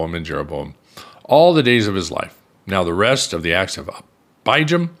Rehoboam and Jeroboam all the days of his life. Now the rest of the acts of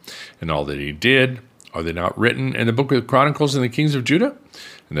Abijam and all that he did, are they not written in the book of Chronicles and the kings of Judah?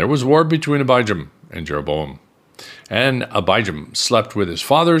 And there was war between Abijam and Jeroboam. And Abijam slept with his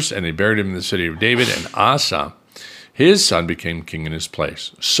fathers, and they buried him in the city of David, and Asa, his son, became king in his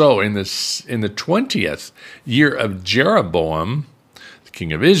place. So in the 20th year of Jeroboam, the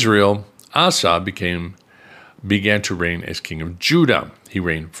king of Israel, Asa began to reign as king of Judah. He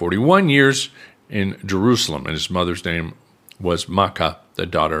reigned 41 years in Jerusalem, and his mother's name was Maacah, the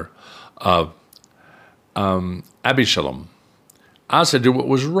daughter of Abishalom. Asa did what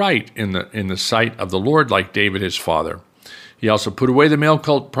was right in the sight of the Lord, like David his father. He also put away the male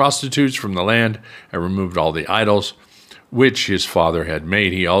cult prostitutes from the land and removed all the idols which his father had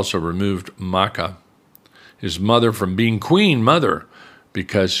made. He also removed Maacah, his mother, from being queen mother,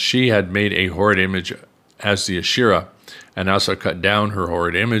 because she had made a horrid image as the Asherah, and Asa cut down her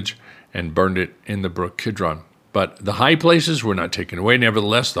horrid image and burned it in the brook Kidron. But the high places were not taken away.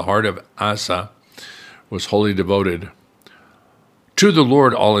 Nevertheless, the heart of Asa was wholly devoted to the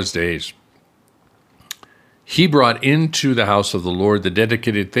Lord all his days. He brought into the house of the Lord the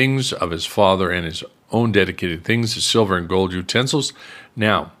dedicated things of his father and his own dedicated things, the silver and gold utensils.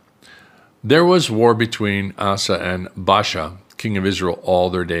 Now, there was war between Asa and Baasha, king of Israel, all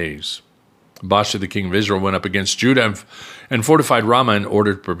their days. Baasha, the king of Israel, went up against Judah and fortified Ramah in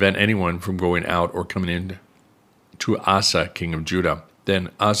order to prevent anyone from going out or coming in to Asa, king of Judah.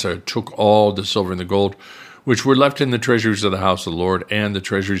 Then Asa took all the silver and the gold which were left in the treasuries of the house of the Lord and the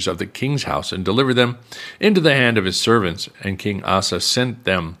treasuries of the king's house, and delivered them into the hand of his servants. And King Asa sent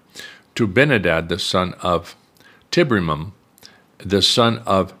them to Benhadad, the son of Tibrimam, the son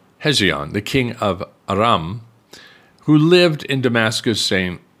of Hezion, the king of Aram, who lived in Damascus,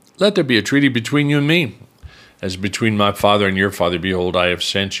 saying, "Let there be a treaty between you and me, as between my father and your father. Behold, I have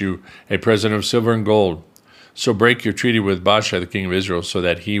sent you a present of silver and gold. So break your treaty with Baasha, the king of Israel, so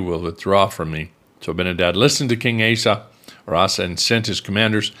that he will withdraw from me." So Benhadad listened to King Asa, and sent his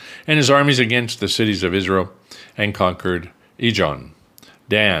commanders and his armies against the cities of Israel, and conquered Ijon,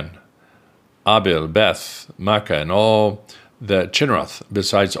 Dan, Abel, Beth, Makkah, and all the Chinroth,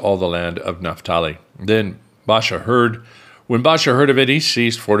 besides all the land of Naphtali. Then when Baasha heard of it, he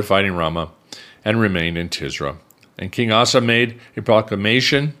ceased fortifying Ramah and remained in Tisra. And King Asa made a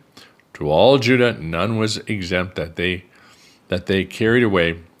proclamation to all Judah, none was exempt, that they carried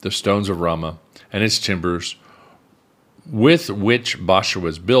away the stones of Ramah and its timbers, with which Baasha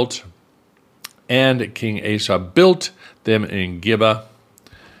was built. And King Asa built them in Gibeah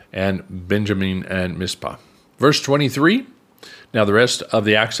and Benjamin and Mizpah. Verse 23, now the rest of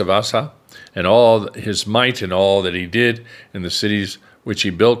the acts of Asa, and all his might, and all that he did in the cities which he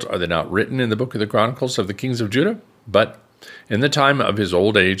built, are they not written in the book of the Chronicles of the kings of Judah? But in the time of his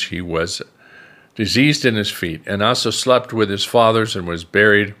old age he was diseased in his feet, and Asa slept with his fathers, and was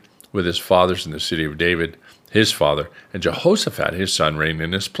buried with his fathers in the city of David, his father, and Jehoshaphat his son reigned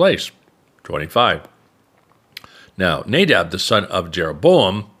in his place. 25. Now Nadab the son of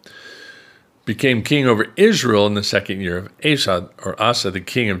Jeroboam became king over Israel in the second year of Asa the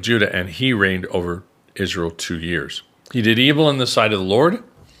king of Judah, and he reigned over Israel 2 years. He did evil in the sight of the Lord,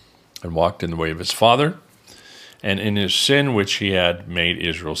 and walked in the way of his father, and in his sin which he had made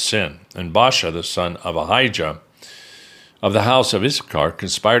Israel sin. And Baasha the son of Ahijah of the house of Issachar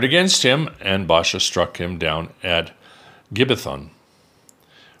conspired against him, and Baasha struck him down at Gibbethon,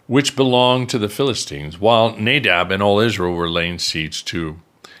 which belonged to the Philistines, while Nadab and all Israel were laying siege to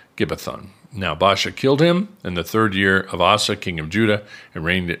Gibbethon. Now Baasha killed him in the 3rd year of Asa, king of Judah, and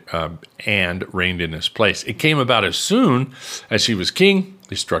reigned in his place. It came about as soon as he was king,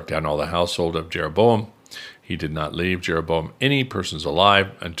 he struck down all the household of Jeroboam. He did not leave Jeroboam any persons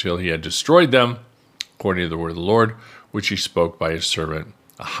alive until he had destroyed them, according to the word of the Lord, which he spoke by his servant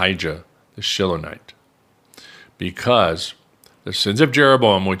Ahijah the Shilonite. Because the sins of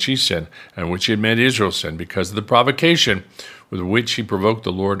Jeroboam which he sinned, and which he had made Israel sin, because of the provocation with which he provoked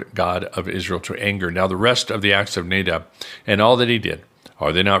the Lord God of Israel to anger. Now the rest of the acts of Nadab, and all that he did,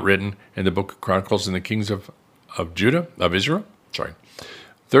 are they not written in the book of Chronicles in the kings of Israel?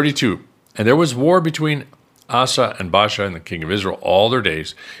 32. And there was war between Asa and Baasha and the king of Israel all their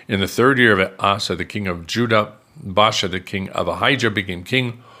days. In the 3rd year of Asa, the king of Judah, Baasha, the king of Ahijah, became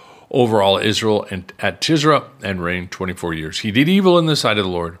king over all Israel and at Tisra, and reigned 24 years. He did evil in the sight of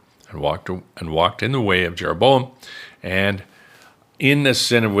the Lord, and walked in the way of Jeroboam, and in the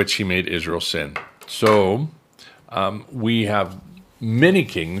sin of which he made Israel sin. So we have many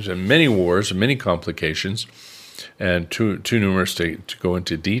kings and many wars and many complications, and too numerous to go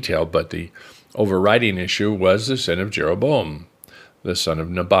into detail, but the overriding issue was the sin of Jeroboam, the son of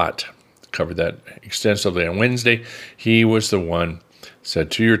Nebat. Covered that extensively on Wednesday. He was the one said,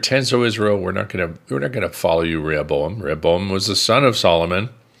 to your tents, O Israel, we're not going to follow you, Rehoboam. Rehoboam was the son of Solomon,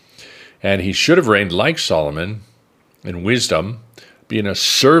 and he should have reigned like Solomon in wisdom, being a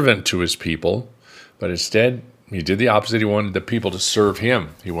servant to his people, but instead he did the opposite. He wanted the people to serve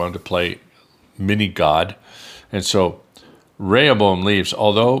him. He wanted to play mini-God. And so Rehoboam leaves,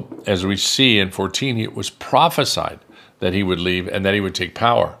 although, as we see in 14, it was prophesied that he would leave and that he would take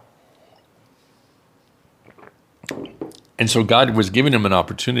power. And so God was giving him an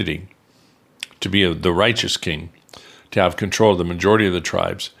opportunity to be the righteous king, to have control of the majority of the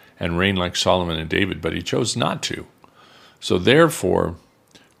tribes and reign like Solomon and David, but he chose not to. So therefore,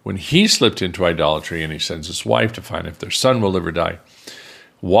 when he slipped into idolatry and he sends his wife to find if their son will live or die,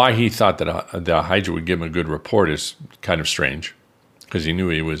 why he thought that Ahijah would give him a good report is kind of strange, because he knew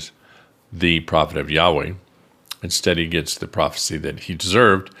he was the prophet of Yahweh. Instead, he gets the prophecy that he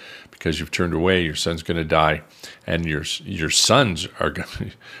deserved, because you've turned away, your son's going to die, and your sons are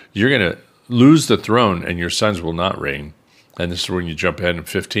you're going to lose the throne, and your sons will not reign. And this is when you jump ahead in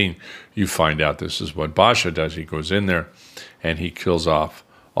 15, you find out this is what Baasha does. He goes in there, and he kills off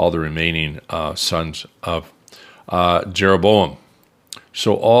all the remaining sons of Jeroboam.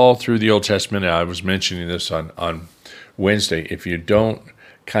 So all through the Old Testament, I was mentioning this on Wednesday, if you don't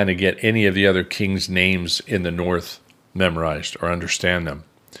kind of get any of the other kings' names in the north memorized or understand them,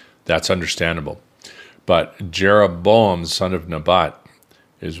 that's understandable. But Jeroboam, son of Nebat,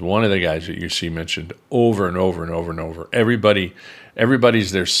 is one of the guys that you see mentioned over and over and over and over.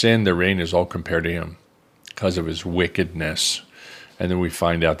 Everybody's their sin, their reign is all compared to him because of his wickedness. And then we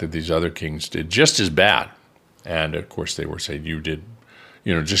find out that these other kings did just as bad. And of course they were saying, you did,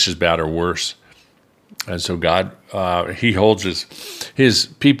 just as bad or worse. And so God, he holds his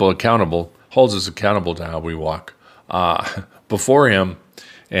people accountable, holds us accountable to how we walk before him.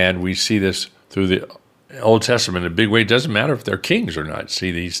 And we see this through the Old Testament in a big way. It doesn't matter if they're kings or not.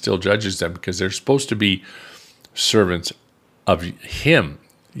 See, he still judges them because they're supposed to be servants of him.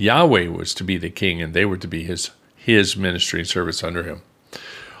 Yahweh was to be the king, and they were to be his his ministry and service under him.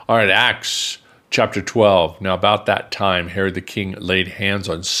 All right, Acts chapter 12. Now about that time, Herod the king laid hands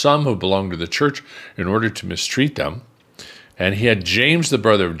on some who belonged to the church in order to mistreat them. And he had James, the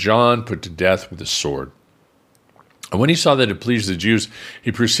brother of John, put to death with a sword. And when he saw that it pleased the Jews,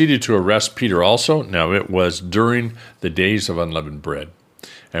 he proceeded to arrest Peter also. Now it was during the days of unleavened bread.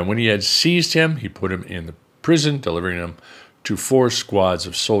 And when he had seized him, he put him in the prison, delivering him to 4 squads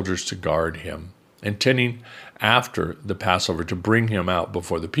of soldiers to guard him, intending after the Passover to bring him out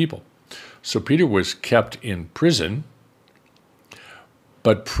before the people. So Peter was kept in prison,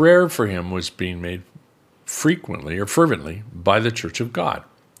 but prayer for him was being made frequently or fervently by the church of God.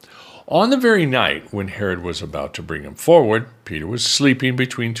 On the very night when Herod was about to bring him forward, Peter was sleeping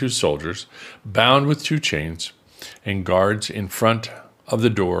between 2 soldiers, bound with 2 chains, and guards in front of the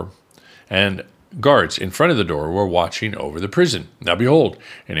door were watching over the prison. Now behold,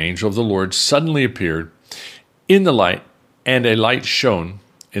 an angel of the Lord suddenly appeared in the light, and a light shone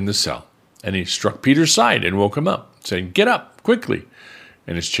in the cell. And he struck Peter's side and woke him up, saying, "Get up, quickly."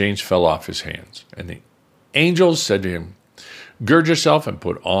 And his chains fell off his hands. And the angel said to him, "Gird yourself and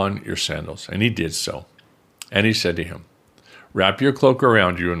put on your sandals." And he did so. And he said to him, "Wrap your cloak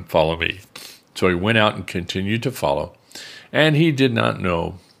around you and follow me." So he went out and continued to follow. And he did not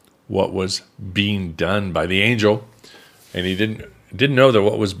know what was being done by the angel. And he didn't know that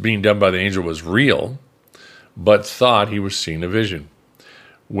what was being done by the angel was real, but thought he was seeing a vision.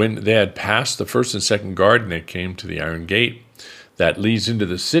 When they had passed the first and second guard, and they came to the iron gate that leads into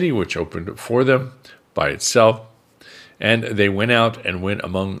the city, which opened for them by itself, and they went out and went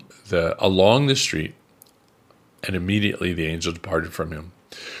along the street, and immediately the angel departed from him.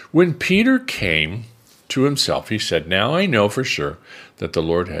 When Peter came to himself, he said, "Now I know for sure that the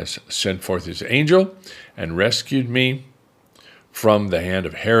Lord has sent forth his angel and rescued me from the hand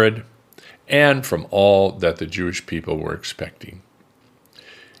of Herod and from all that the Jewish people were expecting."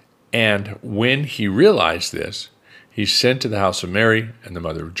 And when he realized this, he sent to the house of Mary and the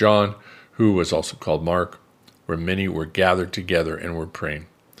mother of John, who was also called Mark, where many were gathered together and were praying.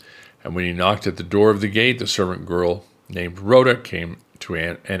 And when he knocked at the door of the gate, the servant girl named Rhoda came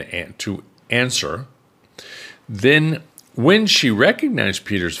to answer. Then, when she recognized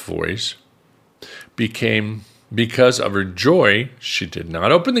Peter's voice, because of her joy, she did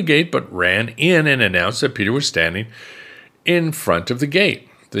not open the gate, but ran in and announced that Peter was standing in front of the gate.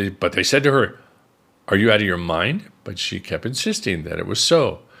 But they said to her, "Are you out of your mind?" But she kept insisting that it was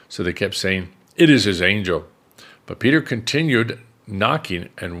so. So they kept saying, "It is his angel." But Peter continued knocking,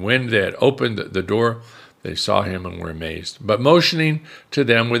 and when they had opened the door, they saw him and were amazed. But motioning to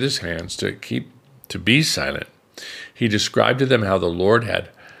them with his hands to be silent, he described to them how the Lord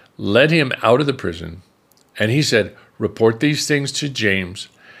had led him out of the prison. And he said, "Report these things to James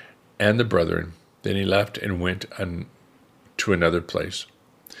and the brethren." Then he left and went to another place.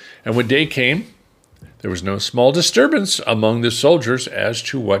 And when day came, there was no small disturbance among the soldiers as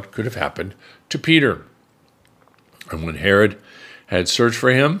to what could have happened to Peter. And when Herod had searched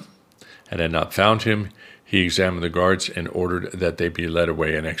for him and had not found him, he examined the guards and ordered that they be led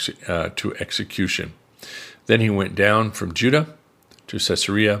away to execution. Then he went down from Judah to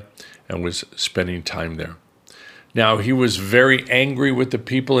Caesarea and was spending time there. Now he was very angry with the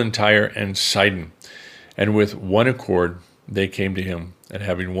people in Tyre and Sidon, and with one accord they came to him, and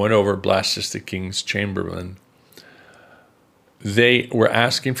having won over Blastus the king's chamberlain, they were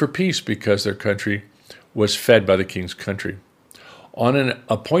asking for peace because their country was fed by the king's country. On an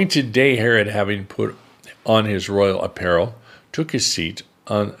appointed day, Herod, having put on his royal apparel, took his seat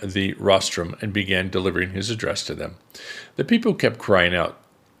on the rostrum and began delivering his address to them. The people kept crying out,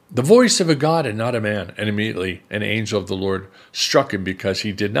 "The voice of a God and not a man." And immediately an angel of the Lord struck him because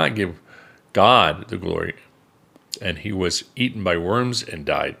he did not give God the glory, and he was eaten by worms and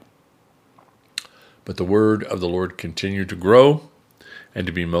died. But the word of the Lord continued to grow and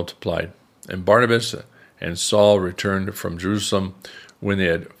to be multiplied. And Barnabas and Saul returned from Jerusalem when they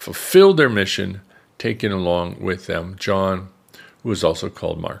had fulfilled their mission, taking along with them John, who was also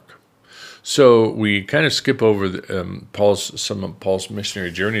called Mark. So we kind of skip over some of Paul's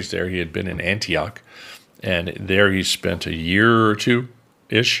missionary journeys there. He had been in Antioch, and there he spent a year or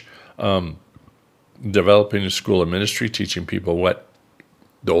two-ish developing a school of ministry, teaching people what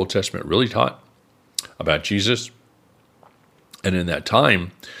the Old Testament really taught about Jesus. And in that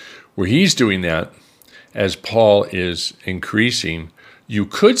time where he's doing that, as Paul is increasing, you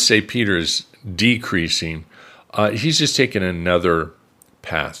could say Peter is decreasing. He's just taken another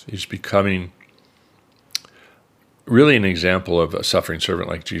path. He's becoming really an example of a suffering servant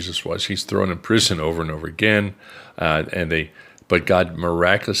like Jesus was. He's thrown in prison over and over again, and they but God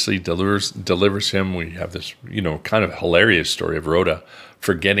miraculously delivers him. We have this, kind of hilarious story of Rhoda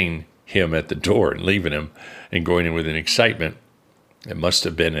forgetting him at the door and leaving him and going in with an excitement. It must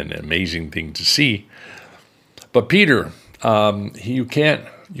have been an amazing thing to see. But Peter, you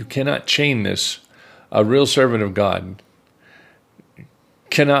cannot chain this. A real servant of God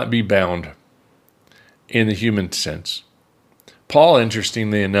cannot be bound in the human sense. Paul,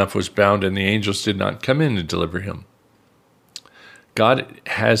 interestingly enough, was bound, and the angels did not come in to deliver him. God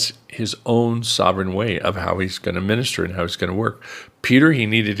has his own sovereign way of how he's going to minister and how he's going to work. Peter, he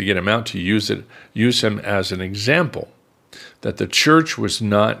needed to get him out to use him as an example that the church was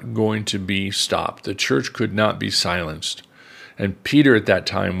not going to be stopped. The church could not be silenced. And Peter at that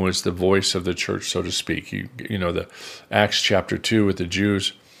time was the voice of the church, so to speak. The Acts chapter 2 with the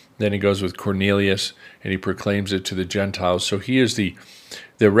Jews. Then he goes with Cornelius and he proclaims it to the Gentiles. So he is the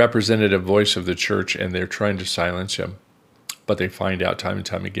representative voice of the church, and they're trying to silence him. But they find out time and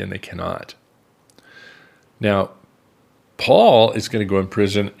time again they cannot. Now, Paul is going to go in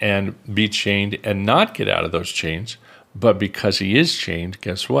prison and be chained and not get out of those chains. But because he is chained,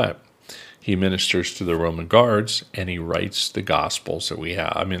 guess what? He ministers to the Roman guards, and he writes the Gospels that we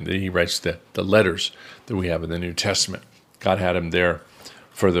have. He writes the letters that we have in the New Testament. God had him there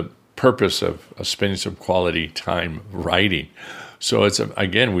for the purpose of spending some quality time writing. So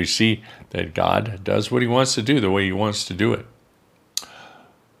again, we see that God does what he wants to do the way he wants to do it.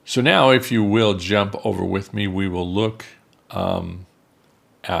 So now, if you will jump over with me, we will look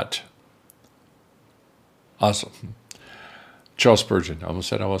at Charles Spurgeon. I almost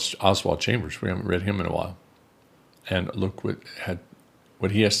said Oswald Chambers. We haven't read him in a while. And look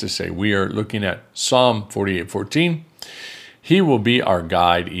what he has to say. We are looking at Psalm 48:14. He will be our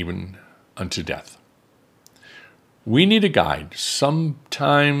guide even unto death. We need a guide.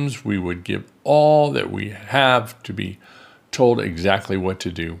 Sometimes we would give all that we have to be told exactly what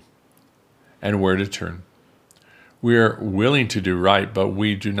to do and where to turn. We are willing to do right, but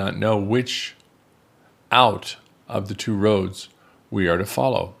we do not know which out of the two roads we are to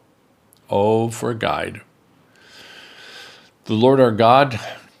follow. Oh, for a guide. The Lord our God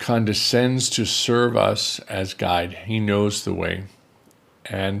condescends to serve us as guide. He knows the way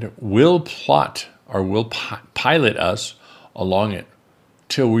and will pilot us along it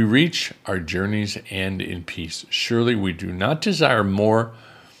till we reach our journey's end in peace. Surely we do not desire more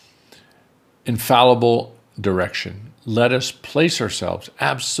infallible direction. Let us place ourselves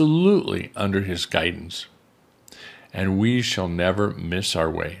absolutely under his guidance, and we shall never miss our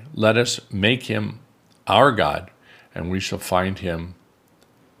way. Let us make him our God, and we shall find him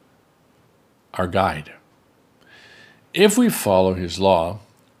our guide. If we follow his law,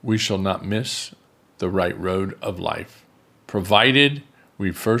 we shall not miss the right road of life, provided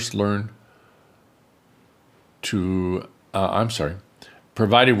we first learn to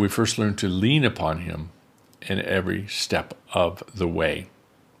lean upon him in every step of the way.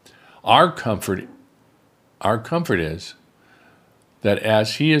 Our comfort is that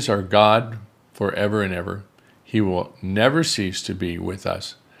as he is our God forever and ever, he will never cease to be with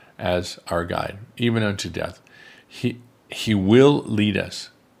us as our guide, even unto death. He will lead us,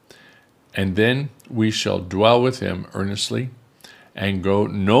 and then we shall dwell with him earnestly and go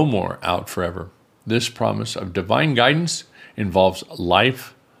no more out forever. This promise of divine guidance involves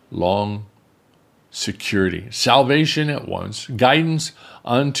lifelong security, salvation at once, guidance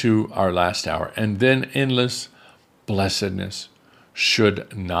unto our last hour, and then endless blessedness.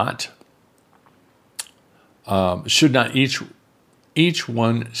 Should not each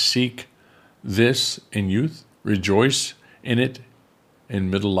one seek this in youth, rejoice in it in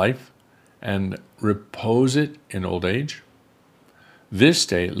middle life, and repose it in old age? This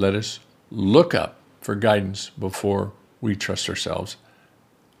day, let us look up for guidance before we trust ourselves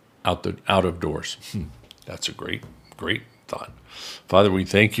out of doors. That's a great thought. Father, we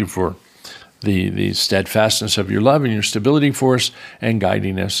thank you for the steadfastness of your love and your stability for us and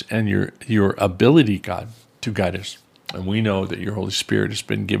guiding us, and your ability, God, to guide us. And we know that your Holy Spirit has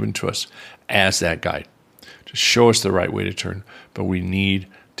been given to us as that guide to show us the right way to turn. But we need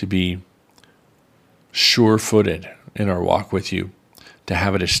to be sure-footed in our walk with you, to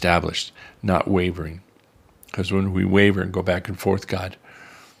have it established, not wavering. Because when we waver and go back and forth, God,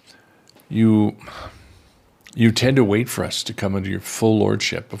 you tend to wait for us to come into your full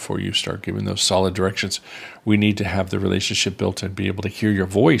lordship before you start giving those solid directions. We need to have the relationship built and be able to hear your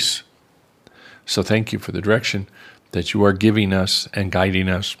voice. So thank you for the direction that you are giving us and guiding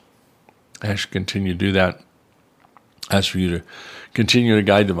us. I should continue to do that. Ask for you to continue to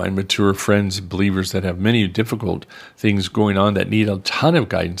guide my mature friends, believers that have many difficult things going on that need a ton of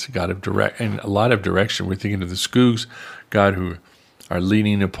guidance, God, and a lot of direction. We're thinking of the schools, God, who are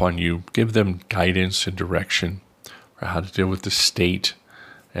leaning upon you. Give them guidance and direction for how to deal with the state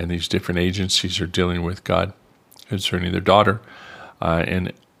and these different agencies are dealing with, God, concerning their daughter,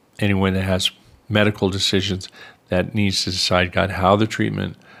 and anyone that has medical decisions that needs to decide, God, how the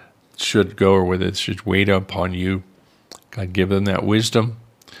treatment should go or whether it should wait upon you. God, give them that wisdom,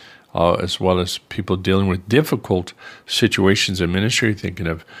 as well as people dealing with difficult situations in ministry, thinking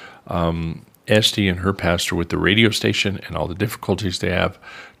of Esty and her pastor with the radio station and all the difficulties they have,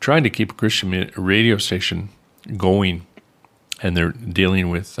 trying to keep a Christian radio station going, and they're dealing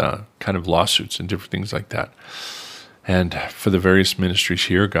with kind of lawsuits and different things like that. And for the various ministries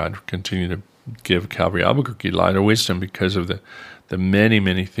here, God, continue to give Calvary Albuquerque a lot of wisdom because of the many,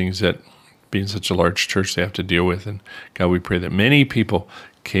 many things that, being such a large church, they have to deal with. And God, we pray that many people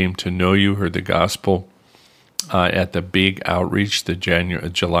came to know you, heard the gospel at the big outreach, the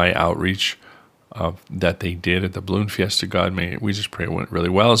July outreach that they did at the Balloon Fiesta. God, we just pray it went really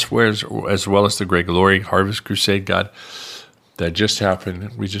well, as well as the Great Glory Harvest Crusade, God, that just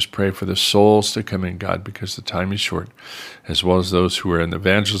happened. We just pray for the souls to come in, God, because the time is short, as well as those who are in the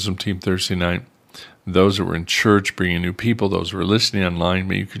evangelism team Thursday night, those that were in church, bringing new people, those who are listening online.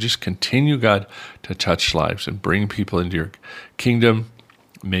 May you could just continue, God, to touch lives and bring people into your kingdom.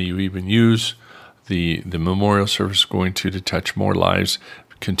 May you even use the memorial service going to touch more lives.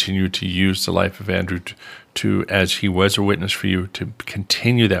 Continue to use the life of Andrew to, as he was a witness for you, to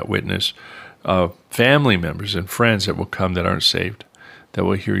continue that witness of family members and friends that will come that aren't saved, that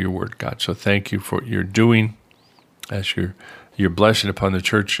will hear your word, God. So thank you for what you're doing as your blessing upon the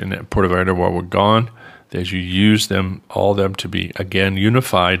church in Puerto Vallarta while we're gone, as you use them, all them to be, again,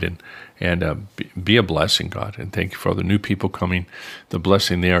 unified and be a blessing, God. And thank you for all the new people coming, the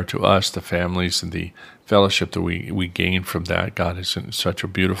blessing they are to us, the families, and the fellowship that we gain from that, God, is such a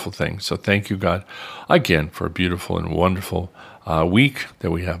beautiful thing. So thank you, God, again, for a beautiful and wonderful week that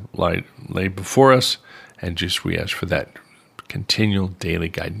we have laid before us. And just we ask for that continual daily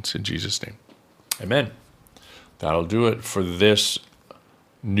guidance in Jesus' name. Amen. That'll do it for this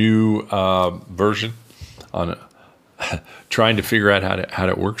new version on trying to figure out how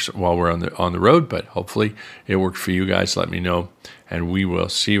it works while we're on the road. But hopefully it worked for you guys. Let me know, and we will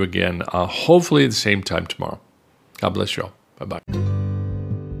see you again, hopefully at the same time tomorrow. God bless you all. Bye-bye.